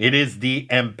ourselves, it is the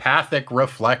Empathic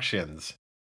Reflections.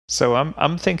 So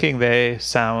I'm thinking they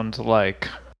sound like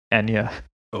Enya.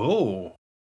 Oh.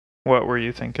 What were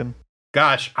you thinking?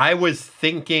 Gosh, I was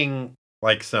thinking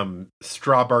like some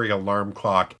Strawberry Alarm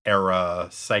Clock era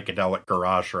psychedelic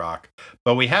garage rock.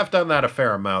 But we have done that a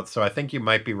fair amount, so I think you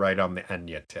might be right on the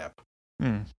Enya tip.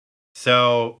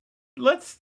 So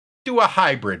let's do a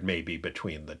hybrid maybe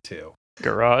between the two.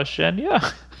 Garage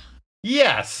Enya?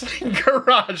 Yes,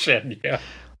 garage Enya.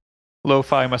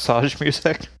 Lo-fi massage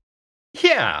music?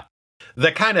 Yeah,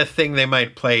 the kind of thing they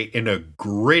might play in a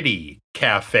gritty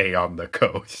cafe on the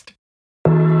coast.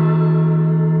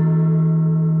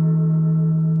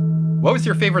 What was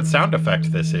your favorite sound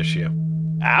effect this issue?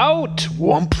 Out!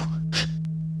 Whoomp!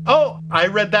 Oh, I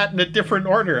read that in a different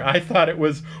order. I thought it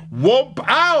was whoomp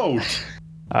out!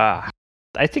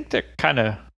 I think they're kind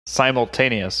of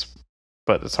simultaneous,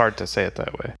 but it's hard to say it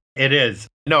that way. It is.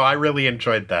 No, I really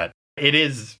enjoyed that. It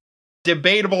is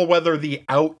debatable whether the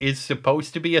out is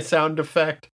supposed to be a sound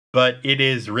effect, but it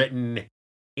is written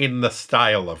in the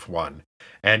style of one.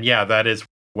 And yeah, that is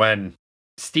when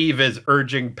Steve is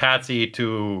urging Patsy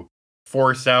to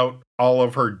force out all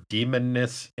of her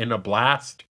demonness in a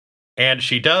blast. And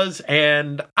she does,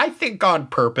 and I think on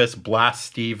purpose blasts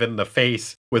Steve in the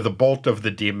face with a bolt of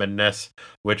the demonness,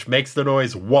 which makes the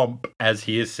noise whump as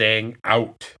he is saying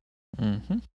out.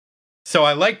 Mm-hmm. So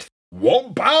I liked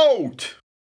whump out!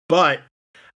 But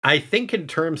I think in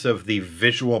terms of the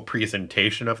visual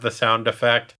presentation of the sound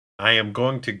effect, I am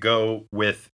going to go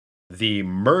with the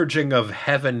merging of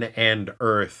heaven and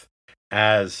earth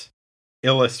as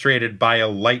illustrated by a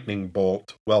lightning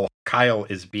bolt while Kyle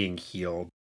is being healed.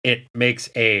 It makes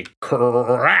a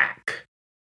crack,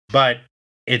 but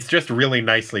it's just really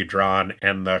nicely drawn,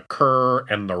 and the cur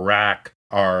and the rack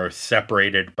are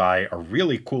separated by a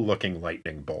really cool looking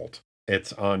lightning bolt.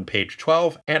 It's on page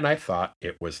 12, and I thought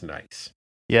it was nice.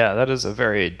 Yeah, that is a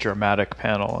very dramatic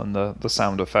panel, and the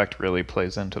sound effect really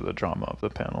plays into the drama of the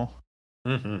panel.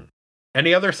 Mm-hmm.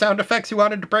 Any other sound effects you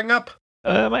wanted to bring up?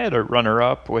 I had a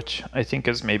runner-up, which I think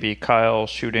is maybe Kyle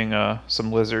shooting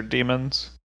some lizard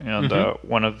demons, and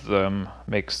one of them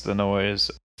makes the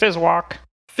noise Fizzwalk.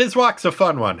 Fizzwalk's a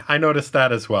fun one. I noticed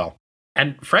that as well.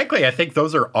 And frankly, I think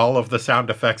those are all of the sound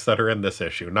effects that are in this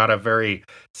issue. Not a very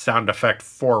sound effect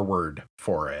forward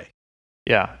foray.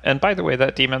 Yeah, and by the way,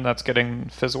 that demon that's getting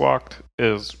Fizzwalked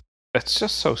it's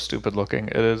just so stupid looking.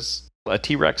 It is a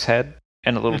T-Rex head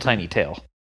and a little tiny tail.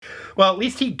 Well, at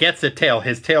least he gets a tail.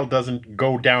 His tail doesn't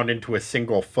go down into a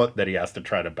single foot that he has to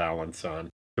try to balance on,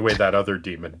 the way that other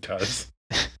demon does.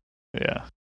 Yeah,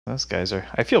 those guys are...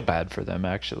 I feel bad for them,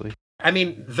 actually. I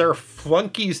mean, they're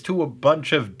flunkies to a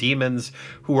bunch of demons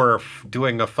who are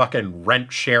doing a fucking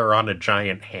rent share on a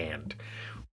giant hand.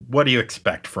 What do you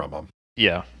expect from them?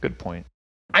 Yeah, good point.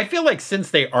 I feel like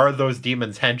since they are those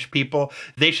demons' hench people,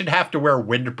 they should have to wear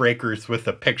windbreakers with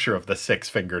a picture of the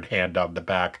six-fingered hand on the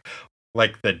back,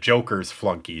 like the Joker's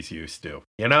flunkies used to,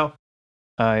 you know?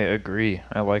 I agree.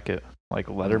 I like it. Like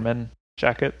Letterman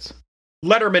jackets?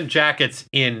 Letterman jackets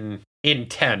in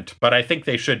intent, but I think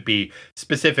they should be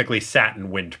specifically satin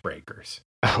windbreakers.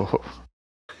 Oh,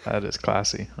 that is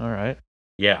classy. All right.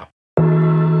 Yeah.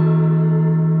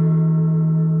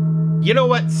 You know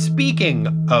what?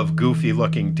 Speaking of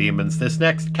goofy-looking demons, this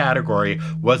next category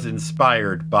was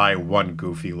inspired by one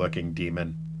goofy-looking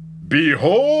demon.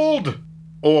 Behold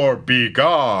or be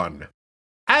gone.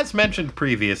 As mentioned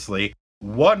previously,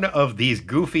 one of these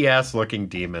goofy-ass looking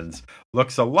demons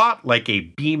looks a lot like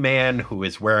a bee-man who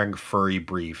is wearing furry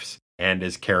briefs and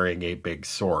is carrying a big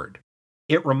sword.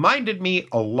 It reminded me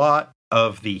a lot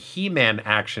of the He-Man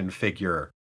action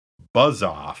figure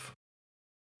Buzz-Off,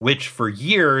 which for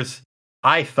years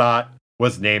I thought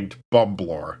was named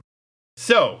Bumblor.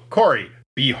 So, Corey,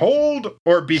 behold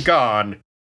or begone,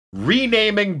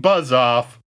 renaming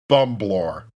Buzz-Off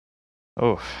Bumblor.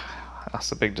 Oh,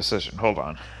 that's a big decision. Hold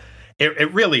on.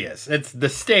 It really is. The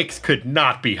stakes could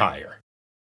not be higher.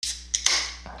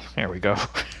 Here we go.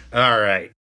 All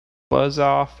right.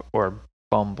 Buzz-Off or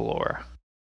Bumblor?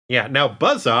 Yeah, now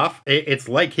Buzz-Off, it's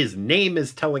like his name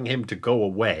is telling him to go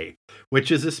away, which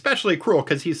is especially cruel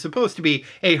because he's supposed to be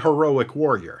a heroic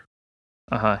warrior.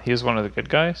 Uh-huh. He's one of the good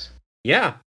guys?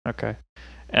 Yeah. Okay.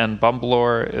 And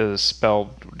Bumblor is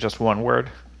spelled just one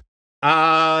word?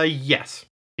 Yes.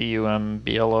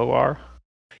 Bumblor?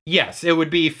 Yes, it would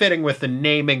be fitting with the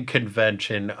naming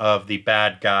convention of the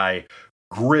bad guy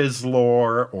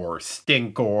Grizzlor or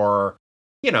Stinkor,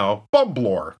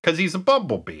 Bumblor, because he's a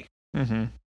bumblebee. Mm-hmm.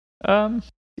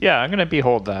 Yeah, I'm going to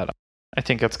behold that. I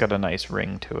think it's got a nice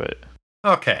ring to it.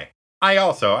 Okay.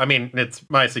 It's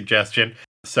my suggestion.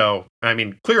 So,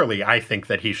 clearly I think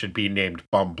that he should be named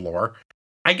Bumblor.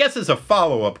 I guess as a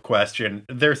follow-up question,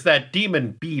 there's that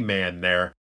demon bee man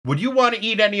there. Would you want to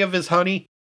eat any of his honey?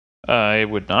 I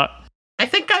would not. I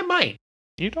think I might.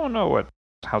 You don't know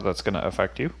how that's going to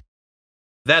affect you.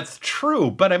 That's true,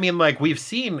 but we've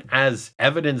seen, as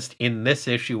evidenced in this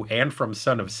issue and from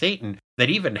Son of Satan,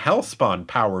 that even Hellspawn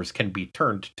powers can be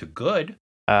turned to good.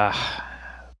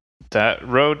 That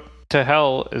road to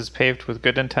hell is paved with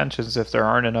good intentions if there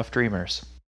aren't enough dreamers.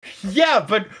 Yeah,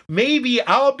 but maybe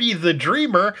I'll be the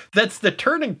dreamer that's the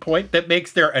turning point that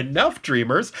makes there enough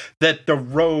dreamers that the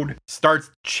road starts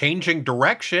changing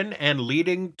direction and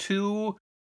leading to,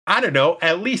 I don't know,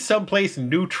 at least someplace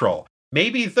neutral.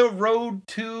 Maybe the road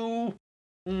to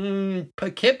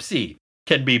Poughkeepsie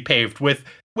can be paved with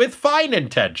fine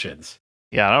intentions.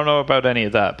 Yeah, I don't know about any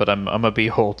of that, but I'm a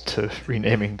behold to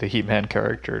renaming the He-Man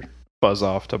character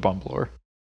Buzz-Off to Bumblor.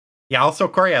 Yeah, also,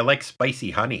 Corey, I like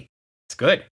spicy honey. It's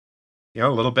good. A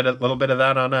little bit of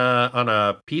that on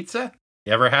a pizza.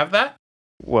 You ever have that?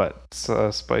 What?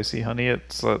 Spicy honey?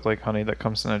 It's like honey that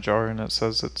comes in a jar and it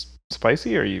says it's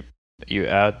spicy, or you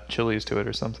add chilies to it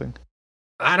or something?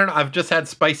 I don't know. I've just had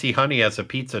spicy honey as a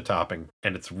pizza topping,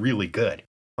 and it's really good.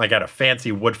 Like at a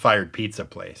fancy wood-fired pizza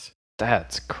place.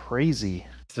 That's crazy.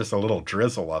 It's just a little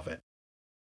drizzle of it.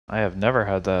 I have never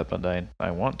had that, but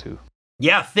I want to.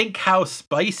 Yeah, think how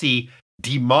spicy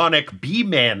demonic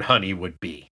bee-man honey would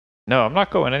be. No, I'm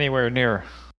not going anywhere near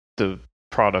the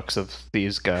products of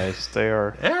these guys. They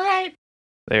are... All right.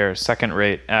 They are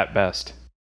second-rate at best.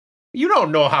 You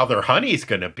don't know how their honey's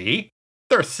gonna be.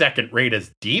 They're second-rate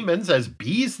as demons. As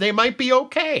bees, they might be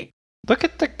okay. Look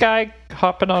at the guy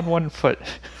hopping on one foot.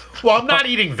 Well, I'm not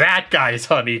eating that guy's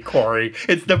honey, Corey.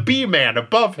 It's the bee-man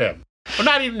above him. I'm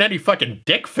not eating any fucking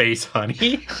dick face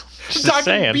honey. I'm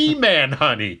talking bee-man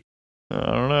honey. I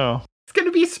don't know. It's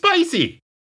gonna be spicy.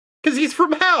 Because he's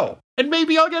from hell. And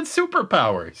maybe I'll get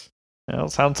superpowers. Well,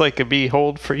 sounds like a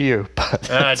behold for you, but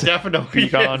definitely be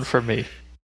gone for me.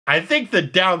 I think the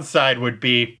downside would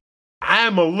be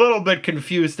I'm a little bit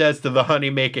confused as to the honey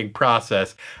making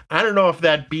process. I don't know if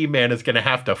that bee man is going to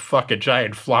have to fuck a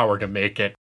giant flower to make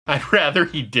it. I'd rather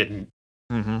he didn't.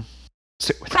 Mm-hmm.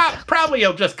 Probably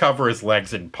he'll just cover his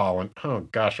legs in pollen. Oh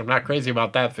gosh, I'm not crazy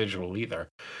about that visual either.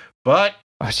 But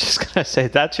I was just going to say,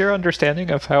 that's your understanding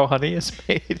of how honey is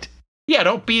made? Yeah,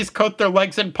 don't bees coat their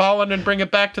legs in pollen and bring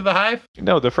it back to the hive?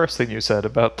 No, the first thing you said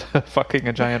about fucking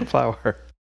a giant flower.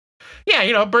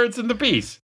 Yeah, birds and the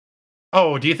bees.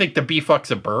 Oh, do you think the bee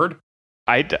fucks a bird?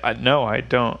 No, I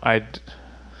don't.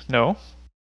 No.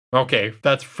 Okay,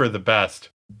 that's for the best.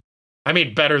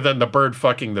 Better than the bird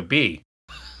fucking the bee.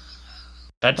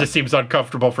 That just seems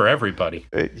uncomfortable for everybody.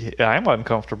 Yeah, I'm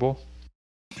uncomfortable.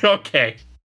 Okay.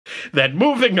 Then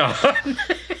moving on.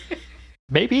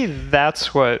 Maybe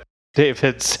that's what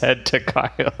David said to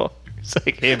Kyle. He's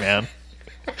like, hey man,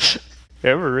 you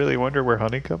ever really wonder where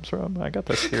honey comes from? I got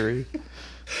this theory.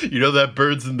 You know that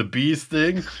birds and the bees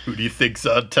thing? Who do you think's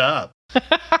on top?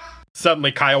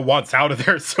 Suddenly Kyle wants out of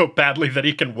there so badly that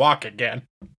he can walk again.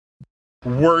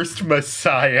 Worst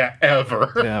messiah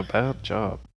ever. Yeah, bad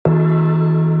job.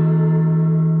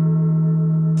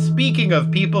 Speaking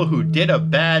of people who did a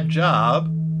bad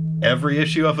job, every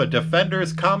issue of a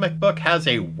Defenders comic book has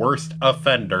a worst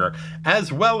offender,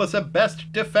 as well as a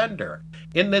best defender.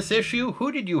 In this issue,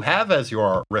 who did you have as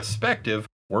your respective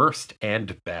worst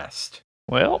and best?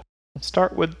 Well, let's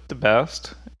start with the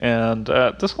best. And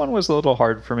this one was a little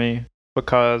hard for me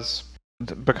because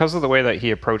of the way that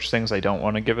he approached things, I don't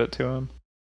want to give it to him.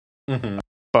 Mm-hmm.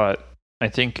 But I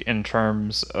think in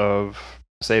terms of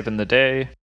saving the day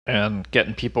and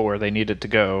getting people where they needed to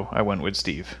go, I went with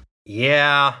Steve.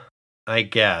 Yeah, I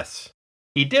guess.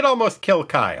 He did almost kill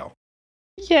Kyle.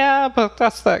 Yeah, but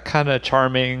that's that kind of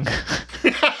charming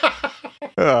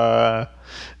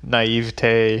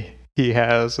naivete he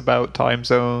has about time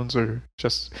zones, or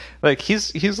just like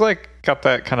he's like got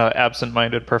that kind of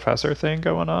absent-minded professor thing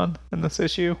going on in this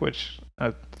issue, which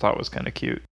I thought was kind of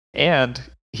cute. And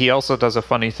he also does a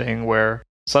funny thing where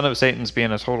Son of Satan's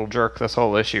being a total jerk this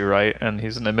whole issue, right? And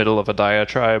he's in the middle of a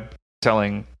diatribe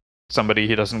telling somebody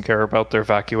he doesn't care about their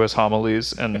vacuous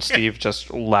homilies, and Steve just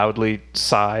loudly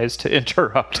sighs to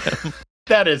interrupt him.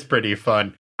 That is pretty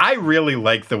fun. I really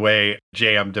like the way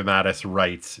J.M. DeMatteis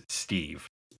writes Steve.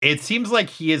 It seems like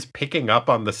he is picking up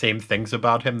on the same things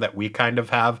about him that we kind of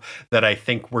have that I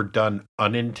think were done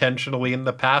unintentionally in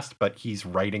the past, but he's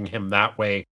writing him that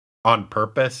way on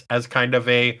purpose as kind of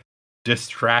a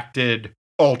distracted,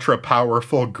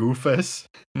 ultra-powerful goofus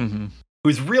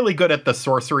who's really good at the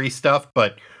sorcery stuff,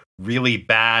 but really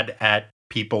bad at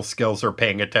people skills or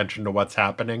paying attention to what's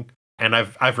happening. And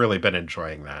I've really been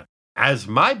enjoying that. As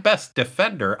my best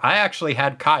defender, I actually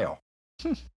had Kyle.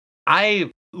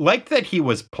 I liked that he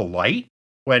was polite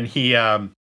when he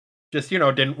just,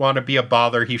 didn't want to be a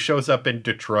bother. He shows up in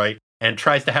Detroit and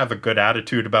tries to have a good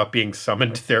attitude about being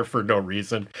summoned there for no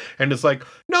reason. And is like,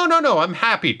 no, I'm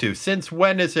happy to. Since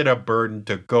when is it a burden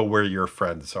to go where your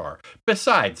friends are?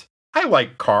 Besides, I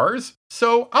like cars,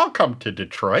 so I'll come to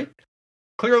Detroit.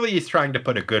 Clearly, he's trying to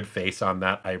put a good face on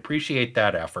that. I appreciate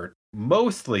that effort.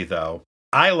 Mostly, though,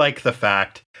 I like the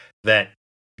fact that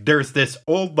there's this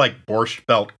old, Borscht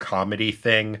Belt comedy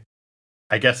thing.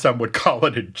 I guess some would call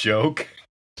it a joke.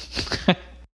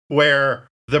 Where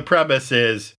the premise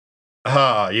is,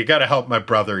 you gotta help my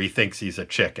brother. He thinks he's a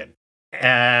chicken.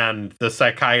 And the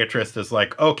psychiatrist is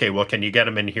like, okay, well, can you get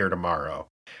him in here tomorrow?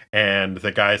 And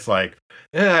the guy's like,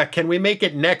 can we make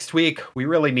it next week? We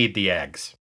really need the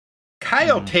eggs.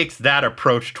 Kyle takes that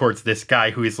approach towards this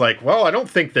guy who he's like, well, I don't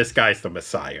think this guy's the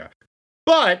Messiah,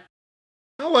 but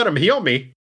I'll let him heal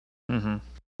me.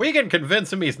 We can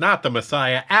convince him he's not the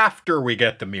Messiah after we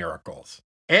get the miracles.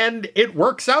 And it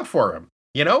works out for him.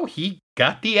 He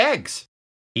got the eggs.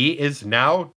 He is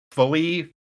now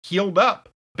fully healed up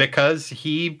because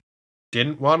he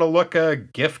didn't want to look a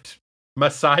gift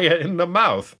Messiah in the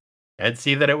mouth and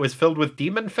see that it was filled with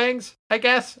demon fangs, I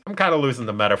guess. I'm kind of losing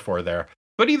the metaphor there.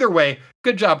 But either way,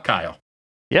 good job, Kyle.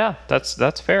 Yeah,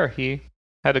 that's fair. He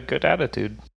had a good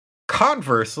attitude.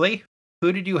 Conversely,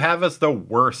 who did you have as the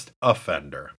worst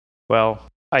offender? Well,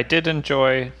 I did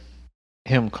enjoy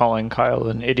him calling Kyle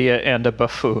an idiot and a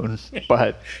buffoon,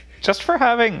 but just for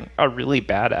having a really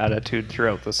bad attitude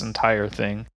throughout this entire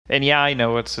thing. And yeah, I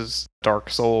know it's his dark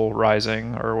soul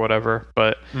rising or whatever,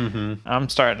 but I'm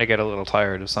starting to get a little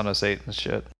tired of Son of Satan's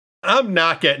shit. I'm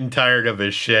not getting tired of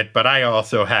his shit, but I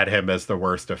also had him as the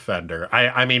worst offender.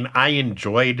 I mean, I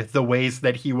enjoyed the ways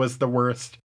that he was the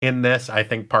worst in this, I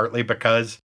think partly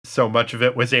because so much of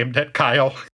it was aimed at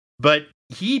Kyle. But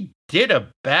he did a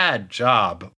bad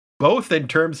job, both in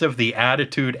terms of the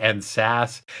attitude and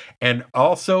sass, and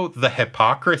also the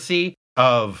hypocrisy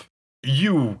of,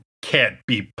 you can't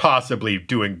be possibly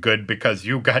doing good because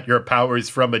you got your powers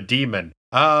from a demon.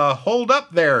 Hold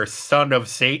up there, son of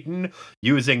Satan,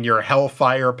 using your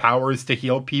hellfire powers to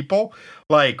heal people.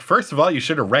 First of all, you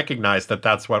should have recognized that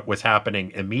that's what was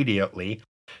happening immediately.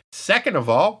 Second of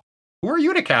all, who are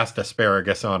you to cast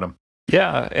asparagus on him?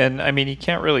 Yeah, and I mean, you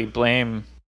can't really blame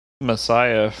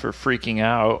Messiah for freaking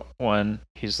out when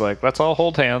he's like, let's all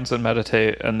hold hands and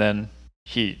meditate, and then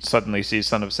he suddenly sees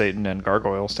Son of Satan and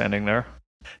Gargoyle standing there.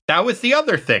 That was the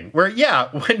other thing, where,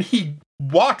 when he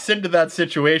walks into that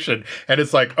situation and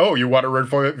it's like, oh, you want to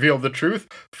reveal the truth?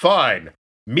 Fine.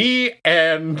 Me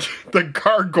and the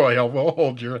Gargoyle will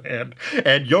hold your hand,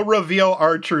 and you'll reveal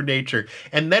our true nature.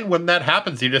 And then when that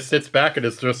happens, he just sits back and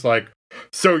is just like,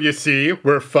 so you see,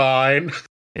 we're fine.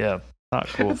 Yeah, not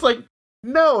cool. It's like,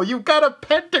 no, you've got a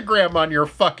pentagram on your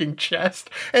fucking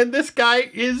chest, and this guy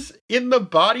is in the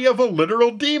body of a literal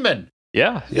demon.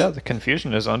 Yeah, the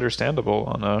confusion is understandable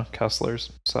on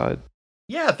Kessler's side.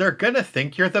 Yeah, they're gonna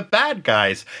think you're the bad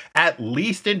guys, at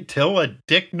least until a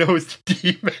dick-nosed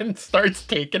demon starts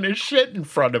taking a shit in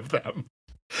front of them.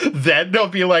 Then they'll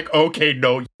be like, okay,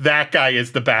 no, that guy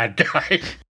is the bad guy.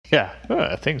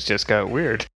 Yeah, things just got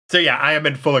weird. So yeah, I am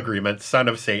in full agreement. Son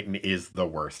of Satan is the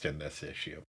worst in this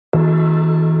issue.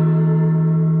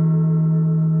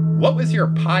 What was your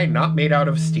pie not made out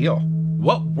of steel?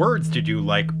 What words did you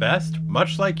like best,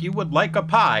 much like you would like a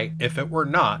pie if it were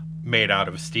not made out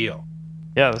of steel?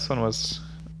 Yeah, this one was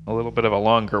a little bit of a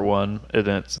longer one, and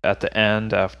it's at the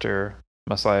end after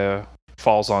Messiah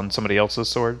falls on somebody else's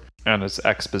sword, and its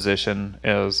exposition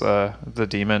is the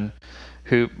demon,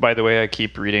 who, by the way, I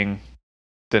keep reading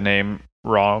the name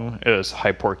wrong, is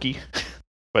Hyporky.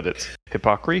 But it's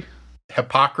Hippocrey?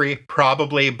 Hippocrey,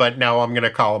 probably, but now I'm going to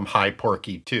call him High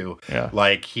Porky, too. Yeah.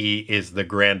 Like he is the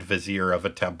Grand Vizier of a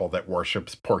temple that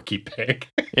worships Porky Pig.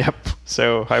 Yep.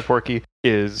 So High Porky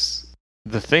is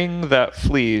the thing that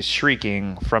flees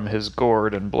shrieking from his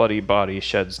gored and bloody body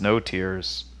sheds no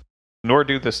tears, nor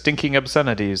do the stinking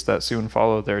obscenities that soon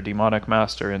follow their demonic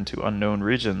master into unknown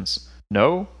regions.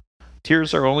 No,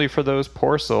 tears are only for those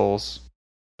poor souls... ...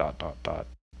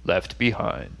 left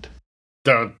behind.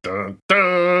 Dun, dun,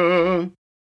 dun.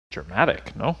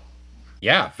 Dramatic, no?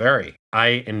 Yeah, very.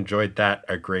 I enjoyed that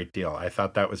a great deal. I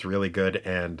thought that was really good,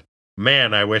 and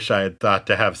man, I wish I had thought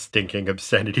to have stinking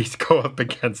obscenities go up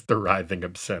against the writhing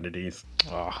obscenities.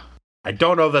 Oh. I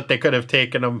don't know that they could have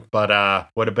taken them,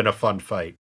 but would have been a fun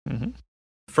fight. Mm-hmm.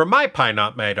 For my Pie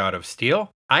Not Made Out of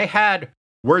Steel, I had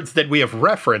words that we have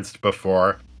referenced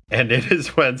before, and it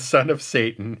is when Son of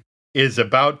Satan is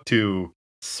about to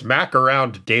smack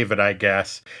around David, I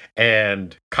guess,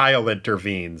 and Kyle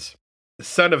intervenes.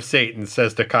 Son of Satan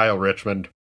says to Kyle Richmond,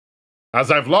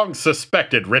 "As I've long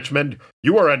suspected, Richmond,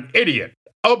 you are an idiot,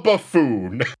 a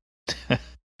buffoon."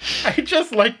 I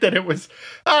just like that it was,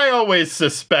 I always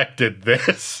suspected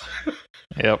this.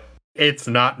 Yep. It's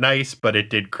not nice, but it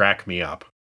did crack me up.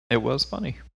 It was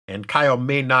funny. And Kyle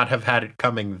may not have had it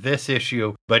coming this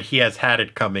issue, but he has had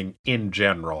it coming in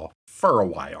general for a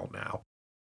while now.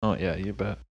 Oh, yeah, you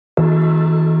bet.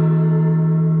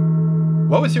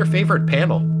 What was your favorite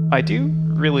panel? I do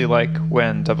really like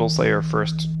when Devil Slayer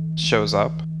first shows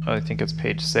up. I think it's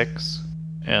page 6.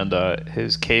 And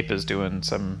his cape is doing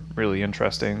some really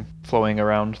interesting flowing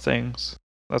around things.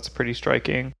 That's pretty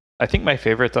striking. I think my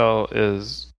favorite, though,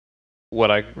 is what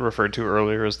I referred to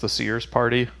earlier as the Sears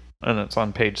Party. And it's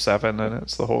on page 7, and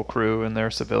it's the whole crew in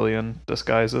their civilian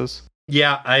disguises.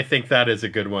 Yeah, I think that is a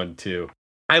good one, too.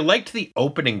 I liked the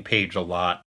opening page a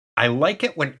lot. I like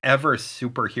it whenever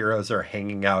superheroes are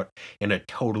hanging out in a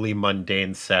totally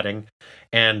mundane setting,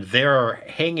 and they're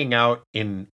hanging out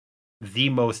in the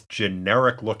most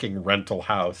generic-looking rental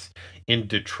house in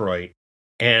Detroit,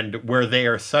 and where they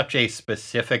are such a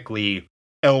specifically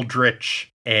eldritch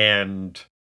and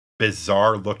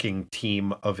bizarre-looking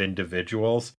team of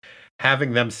individuals,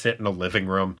 having them sit in a living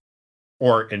room,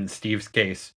 or in Steve's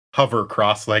case, hover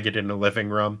cross-legged in a living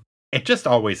room, it just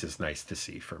always is nice to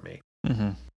see for me.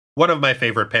 Mm-hmm. One of my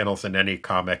favorite panels in any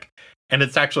comic, and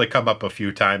it's actually come up a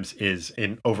few times, is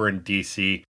over in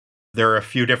DC. There are a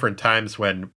few different times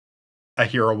when a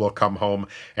hero will come home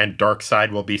and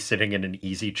Darkseid will be sitting in an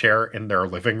easy chair in their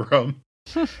living room.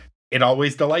 It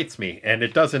always delights me, and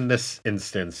it does in this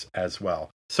instance as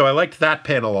well. So I liked that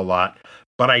panel a lot,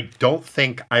 but I don't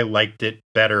think I liked it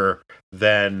better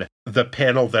than the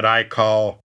panel that I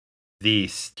call the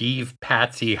Steve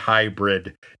Patsy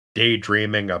hybrid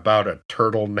daydreaming about a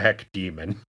turtleneck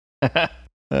demon. That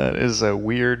is a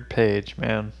weird page,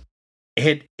 man.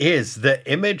 It is. The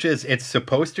image is, it's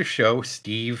supposed to show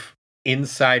Steve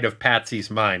inside of Patsy's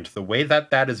mind. The way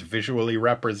that is visually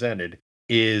represented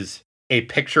is a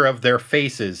picture of their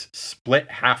faces split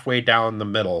halfway down the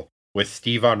middle, with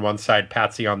Steve on one side,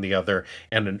 Patsy on the other,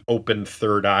 and an open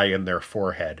third eye in their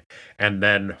forehead, and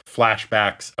then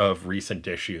flashbacks of recent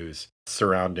issues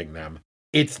surrounding them.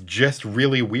 It's just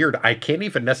really weird. I can't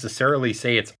even necessarily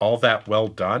say it's all that well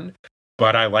done,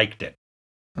 but I liked it.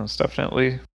 It's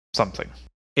definitely something.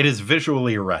 It is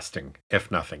visually arresting,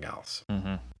 if nothing else.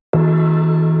 Mm-hmm.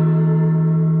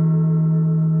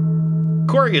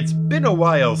 Corey, it's been a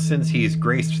while since he's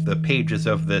graced the pages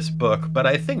of this book, but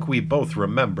I think we both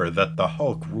remember that the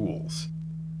Hulk rules.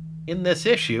 In this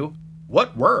issue,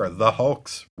 what were the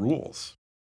Hulk's rules?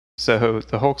 So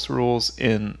the Hulk's rules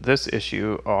in this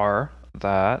issue are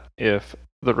that if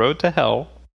the road to hell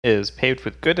is paved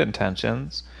with good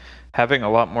intentions, having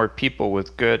a lot more people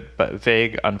with good but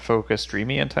vague, unfocused,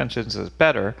 dreamy intentions is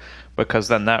better, because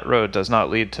then that road does not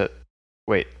lead to...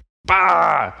 Wait.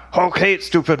 Bah! Hulk hates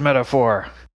stupid metaphor!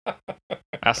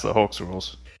 That's the Hulk's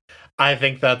rules. I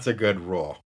think that's a good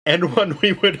rule, and one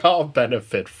we would all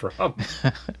benefit from.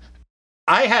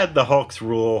 I had the Hulk's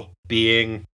rule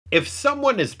being, if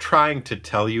someone is trying to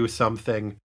tell you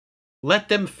something, let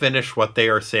them finish what they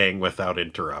are saying without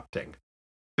interrupting.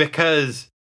 Because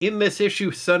in this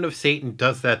issue, Son of Satan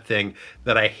does that thing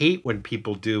that I hate when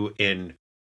people do in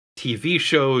TV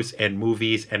shows and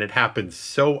movies, and it happens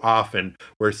so often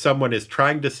where someone is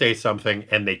trying to say something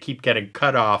and they keep getting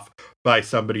cut off by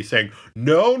somebody saying,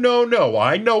 no,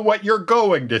 I know what you're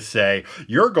going to say.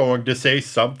 You're going to say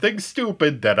something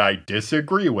stupid that I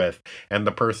disagree with. And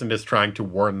the person is trying to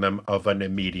warn them of an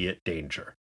immediate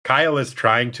danger. Kyle is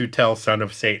trying to tell Son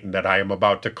of Satan that I am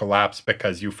about to collapse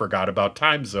because you forgot about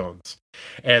time zones.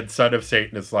 And Son of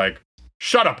Satan is like,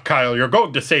 Shut up, Kyle. You're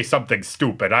going to say something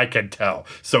stupid, I can tell.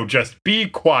 So just be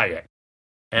quiet.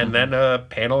 And then a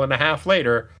panel and a half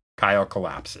later, Kyle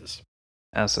collapses.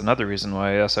 That's another reason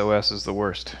why SOS is the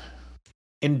worst.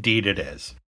 Indeed it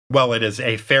is. Well, it is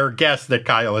a fair guess that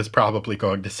Kyle is probably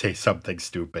going to say something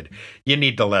stupid. You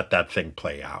need to let that thing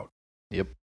play out. Yep.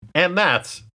 And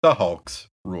that's the Hulk's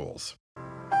rules.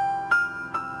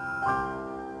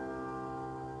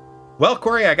 Well,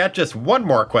 Corey, I got just one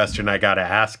more question I got to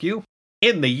ask you.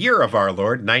 In the year of our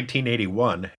Lord,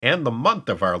 1981, and the month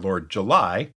of our Lord,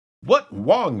 July, what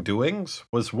Wong doings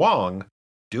was Wong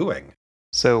doing?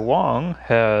 So Wong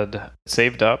had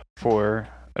saved up for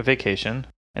a vacation.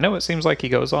 I know it seems like he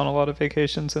goes on a lot of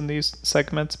vacations in these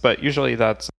segments, but usually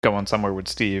that's going somewhere with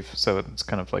Steve, so it's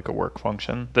kind of like a work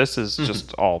function. This is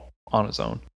just all on his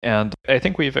own. And I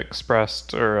think we've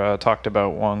expressed or talked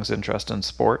about Wong's interest in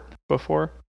sport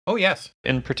before. Oh, yes.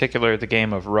 In particular, the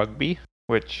game of rugby,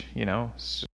 which,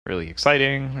 is really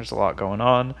exciting. There's a lot going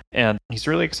on. And he's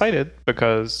really excited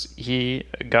because he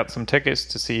got some tickets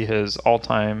to see his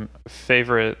all-time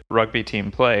favorite rugby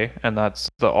team play, and that's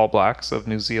the All Blacks of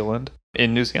New Zealand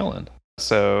in New Zealand.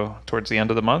 So towards the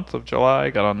end of the month of July,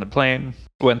 got on the plane,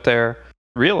 went there,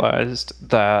 realized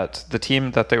that the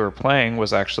team that they were playing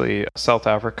was actually South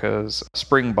Africa's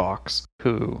Springboks,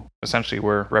 who essentially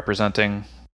were representing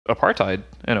apartheid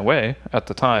in a way at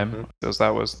the time, because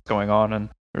that was going on, and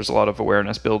there's a lot of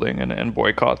awareness building and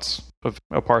boycotts of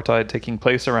apartheid taking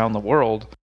place around the world.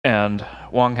 And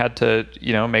Wong had to,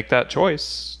 make that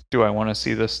choice. Do I want to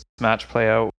see this match play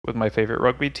out with my favorite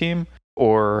rugby team,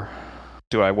 or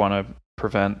do I want to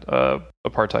prevent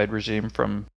apartheid regime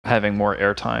from having more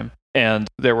airtime? And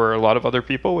there were a lot of other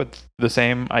people with the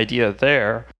same idea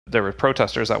there. There were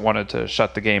protesters that wanted to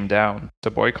shut the game down, to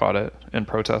boycott it in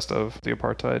protest of the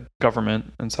apartheid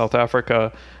government in South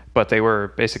Africa, but they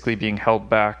were basically being held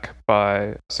back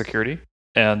by security.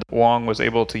 And Wong was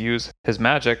able to use his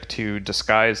magic to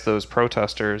disguise those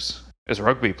protesters as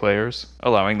rugby players,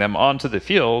 allowing them onto the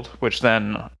field, which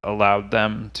then allowed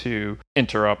them to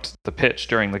interrupt the pitch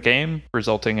during the game,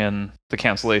 resulting in the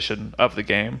cancellation of the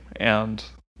game and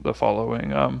the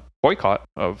following boycott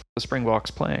of the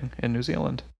Springboks playing in New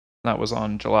Zealand. That was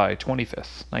on July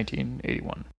 25th,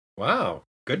 1981. Wow.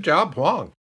 Good job,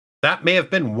 Wong. That may have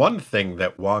been one thing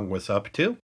that Wong was up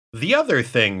to. The other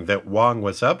thing that Wong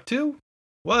was up to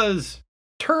was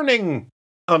turning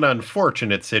an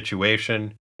unfortunate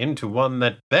situation into one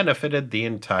that benefited the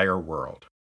entire world.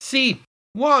 See,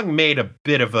 Wong made a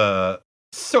bit of a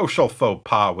social faux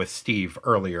pas with Steve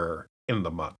earlier in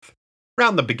the month.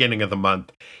 Around the beginning of the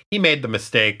month, he made the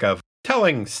mistake of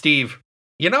telling Steve,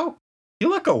 you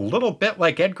look a little bit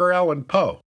like Edgar Allan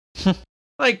Poe.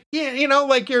 Like,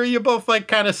 like you're both like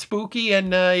kind of spooky and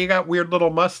you got weird little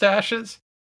mustaches.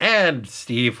 And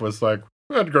Steve was like,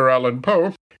 Edgar Allan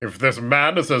Poe, if this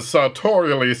man is as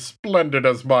sartorially splendid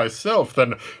as myself,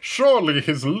 then surely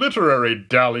his literary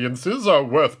dalliances are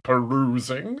worth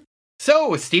perusing.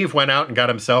 So Steve went out and got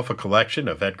himself a collection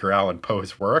of Edgar Allan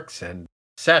Poe's works and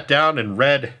sat down and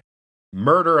read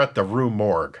Murder at the Rue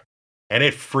Morgue. And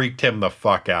it freaked him the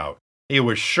fuck out. He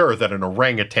was sure that an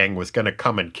orangutan was going to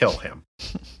come and kill him.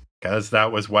 Because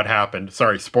that was what happened.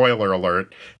 Sorry, spoiler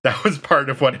alert. That was part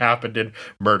of what happened in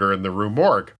Murder in the Rue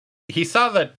Morgue. He saw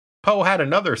that Poe had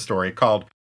another story called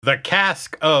The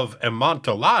Cask of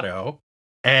Amontillado,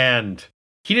 and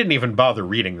he didn't even bother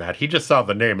reading that. He just saw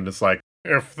the name and is like,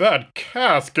 if that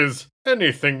cask is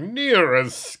anything near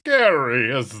as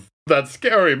scary as that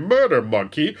scary murder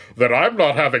monkey, then I'm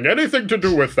not having anything to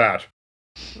do with that.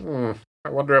 I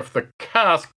wonder if the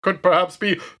cask could perhaps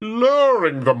be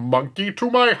luring the monkey to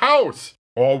my house.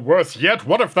 Or worse yet,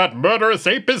 what if that murderous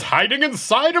ape is hiding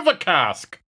inside of a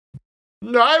cask?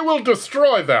 I will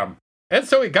destroy them. And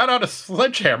so he got out a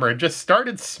sledgehammer and just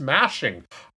started smashing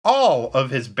all of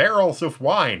his barrels of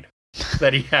wine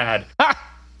that he had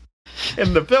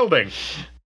in the building.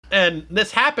 And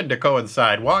this happened to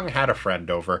coincide. Wong had a friend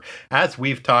over, as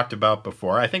we've talked about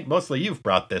before. I think mostly you've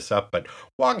brought this up, but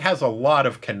Wong has a lot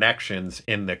of connections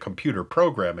in the computer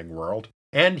programming world.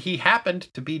 And he happened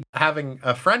to be having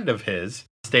a friend of his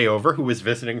stay over who was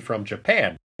visiting from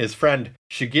Japan. His friend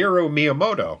Shigeru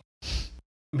Miyamoto.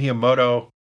 Miyamoto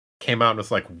came out and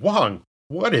was like, Wong,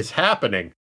 what is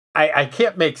happening? I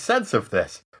can't make sense of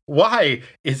this. Why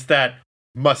is that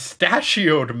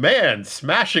mustachioed man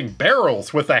smashing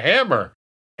barrels with a hammer?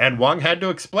 And Wong had to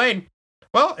explain,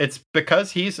 well, it's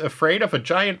because he's afraid of a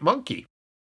giant monkey.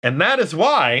 And that is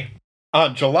why,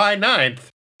 on July 9th,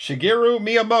 Shigeru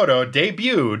Miyamoto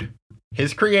debuted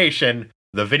his creation,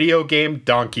 the video game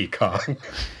Donkey Kong.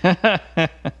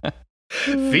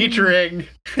 featuring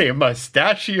a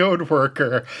mustachioed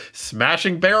worker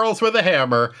smashing barrels with a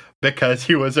hammer because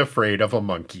he was afraid of a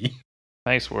monkey.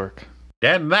 Nice work.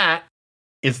 And that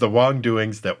is the Wong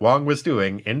doings that Wong was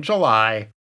doing in July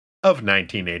of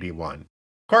 1981.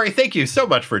 Corey, thank you so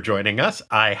much for joining us.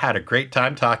 I had a great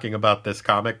time talking about this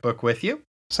comic book with you.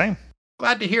 Same.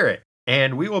 Glad to hear it.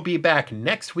 And we will be back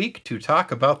next week to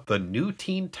talk about the New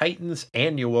Teen Titans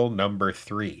Annual number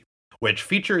 3, which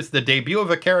features the debut of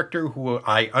a character who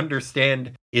I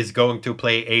understand is going to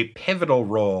play a pivotal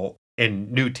role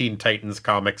in New Teen Titans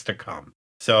comics to come.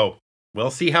 So we'll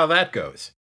see how that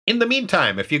goes. In the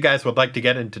meantime, if you guys would like to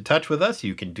get into touch with us,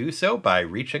 you can do so by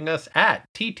reaching us at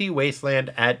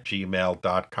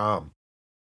ttwasteland@gmail.com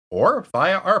or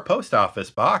via our post office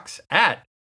box at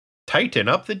Tighten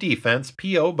Up the Defense,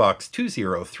 P.O. Box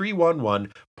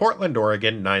 20311, Portland,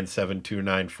 Oregon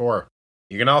 97294.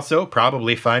 You can also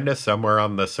probably find us somewhere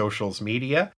on the socials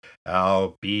media.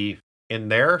 I'll be in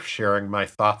there sharing my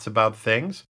thoughts about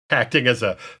things, acting as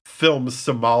a film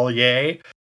sommelier,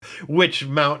 which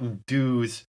Mountain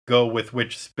Dews go with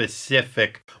which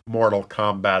specific Mortal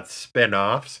Kombat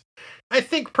spin-offs. I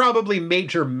think probably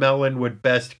Major Melon would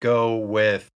best go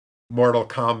with Mortal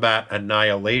Kombat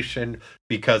Annihilation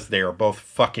because they are both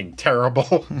fucking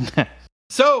terrible.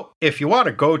 So, if you want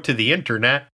to go to the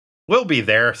internet, we'll be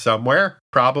there somewhere,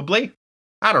 probably.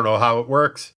 I don't know how it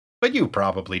works, but you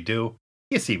probably do.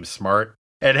 You seem smart.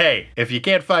 And hey, if you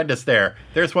can't find us there,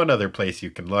 there's one other place you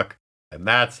can look, and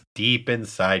that's deep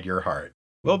inside your heart.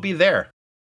 We'll be there.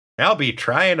 I'll be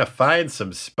trying to find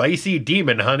some spicy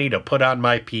demon honey to put on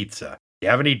my pizza. You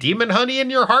have any demon honey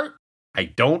in your heart? I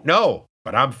don't know,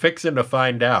 but I'm fixing to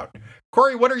find out.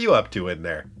 Corey, what are you up to in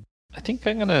there? I think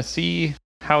I'm going to see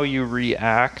how you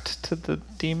react to the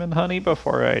demon honey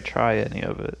before I try any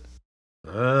of it.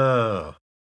 Oh,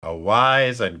 a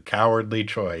wise and cowardly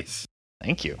choice.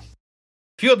 Thank you.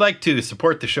 If you would like to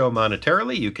support the show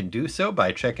monetarily, you can do so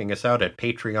by checking us out at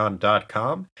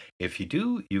patreon.com. If you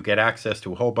do, you get access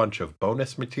to a whole bunch of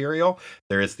bonus material.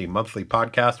 There is the monthly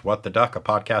podcast, What the Duck, a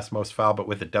podcast most foul but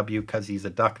with a W because he's a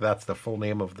duck. That's the full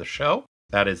name of the show.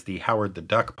 That is the Howard the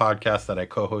Duck podcast that I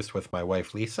co-host with my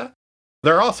wife, Lisa.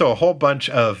 There are also a whole bunch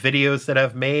of videos that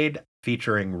I've made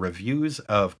featuring reviews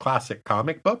of classic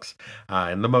comic books.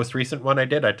 In the most recent one I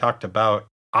did, I talked about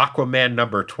Aquaman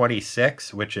number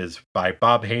 26, which is by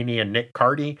Bob Haney and Nick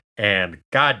Cardy, and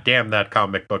goddamn, that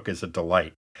comic book is a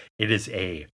delight. It is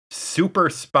a super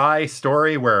spy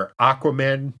story where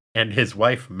Aquaman and his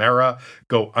wife Mera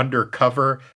go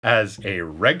undercover as a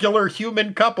regular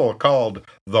human couple called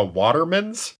the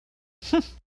Watermans.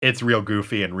 It's real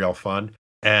goofy and real fun.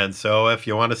 And so if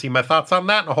you want to see my thoughts on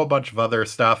that and a whole bunch of other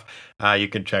stuff, you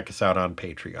can check us out on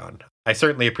Patreon. I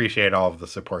certainly appreciate all of the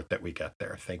support that we get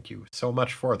there. Thank you so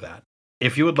much for that.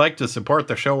 If you would like to support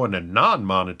the show in a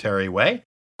non-monetary way,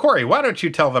 Corey, why don't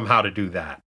you tell them how to do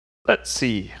that? Let's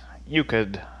see. You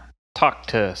could talk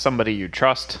to somebody you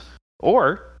trust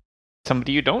or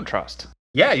somebody you don't trust.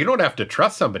 Yeah, you don't have to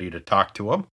trust somebody to talk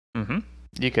to them. Mm-hmm.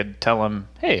 You could tell them,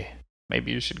 hey,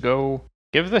 maybe you should go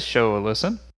give this show a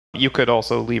listen. You could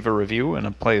also leave a review in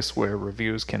a place where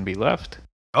reviews can be left.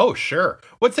 Oh, sure.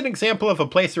 What's an example of a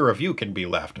place a review can be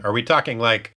left? Are we talking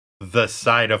like the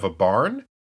side of a barn?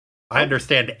 I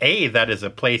understand, A, that is a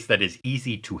place that is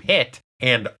easy to hit,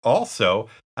 and also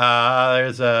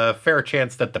there's a fair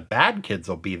chance that the bad kids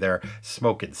will be there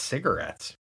smoking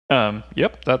cigarettes.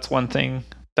 Yep, that's one thing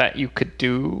that you could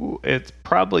do. It's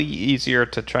probably easier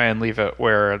to try and leave it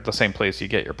where the same place you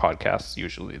get your podcasts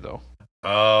usually, though.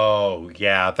 Oh,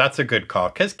 yeah, that's a good call,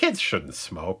 because kids shouldn't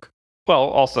smoke. Well,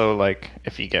 also, like,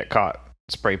 if you get caught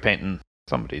spray painting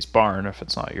somebody's barn, if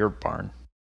it's not your barn.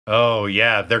 Oh,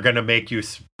 yeah, they're going to make you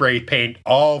spray paint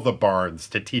all the barns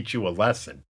to teach you a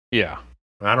lesson. Yeah.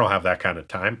 I don't have that kind of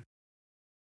time.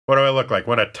 What do I look like?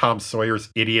 One of Tom Sawyer's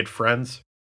idiot friends?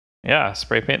 Yeah,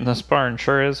 spray painting this barn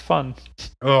sure is fun.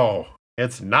 Oh,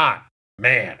 it's not.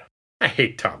 Man, I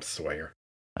hate Tom Sawyer.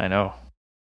 I know.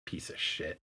 Piece of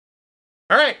shit.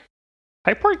 All right.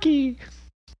 Hi, Porky.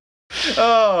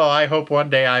 Oh, I hope one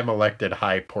day I'm elected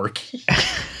High Porky.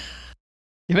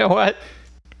 You know what?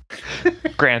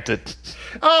 Granted.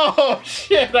 Oh,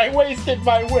 shit, I wasted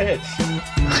my wish.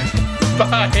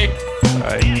 Bye.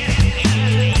 Bye.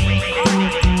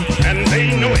 And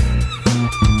they know it.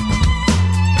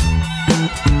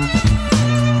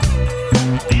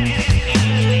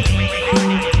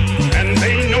 And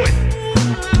they know it.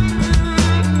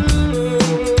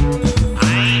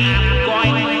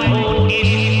 I'm going to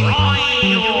destroy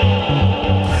you.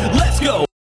 Let's go.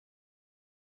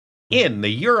 In the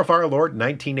year of our Lord,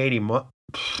 1980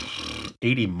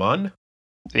 80 month?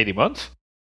 80 months?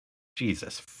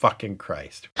 Jesus fucking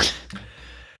Christ.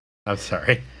 I'm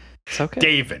sorry. It's okay.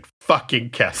 David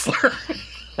fucking Kessler.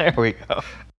 There we go.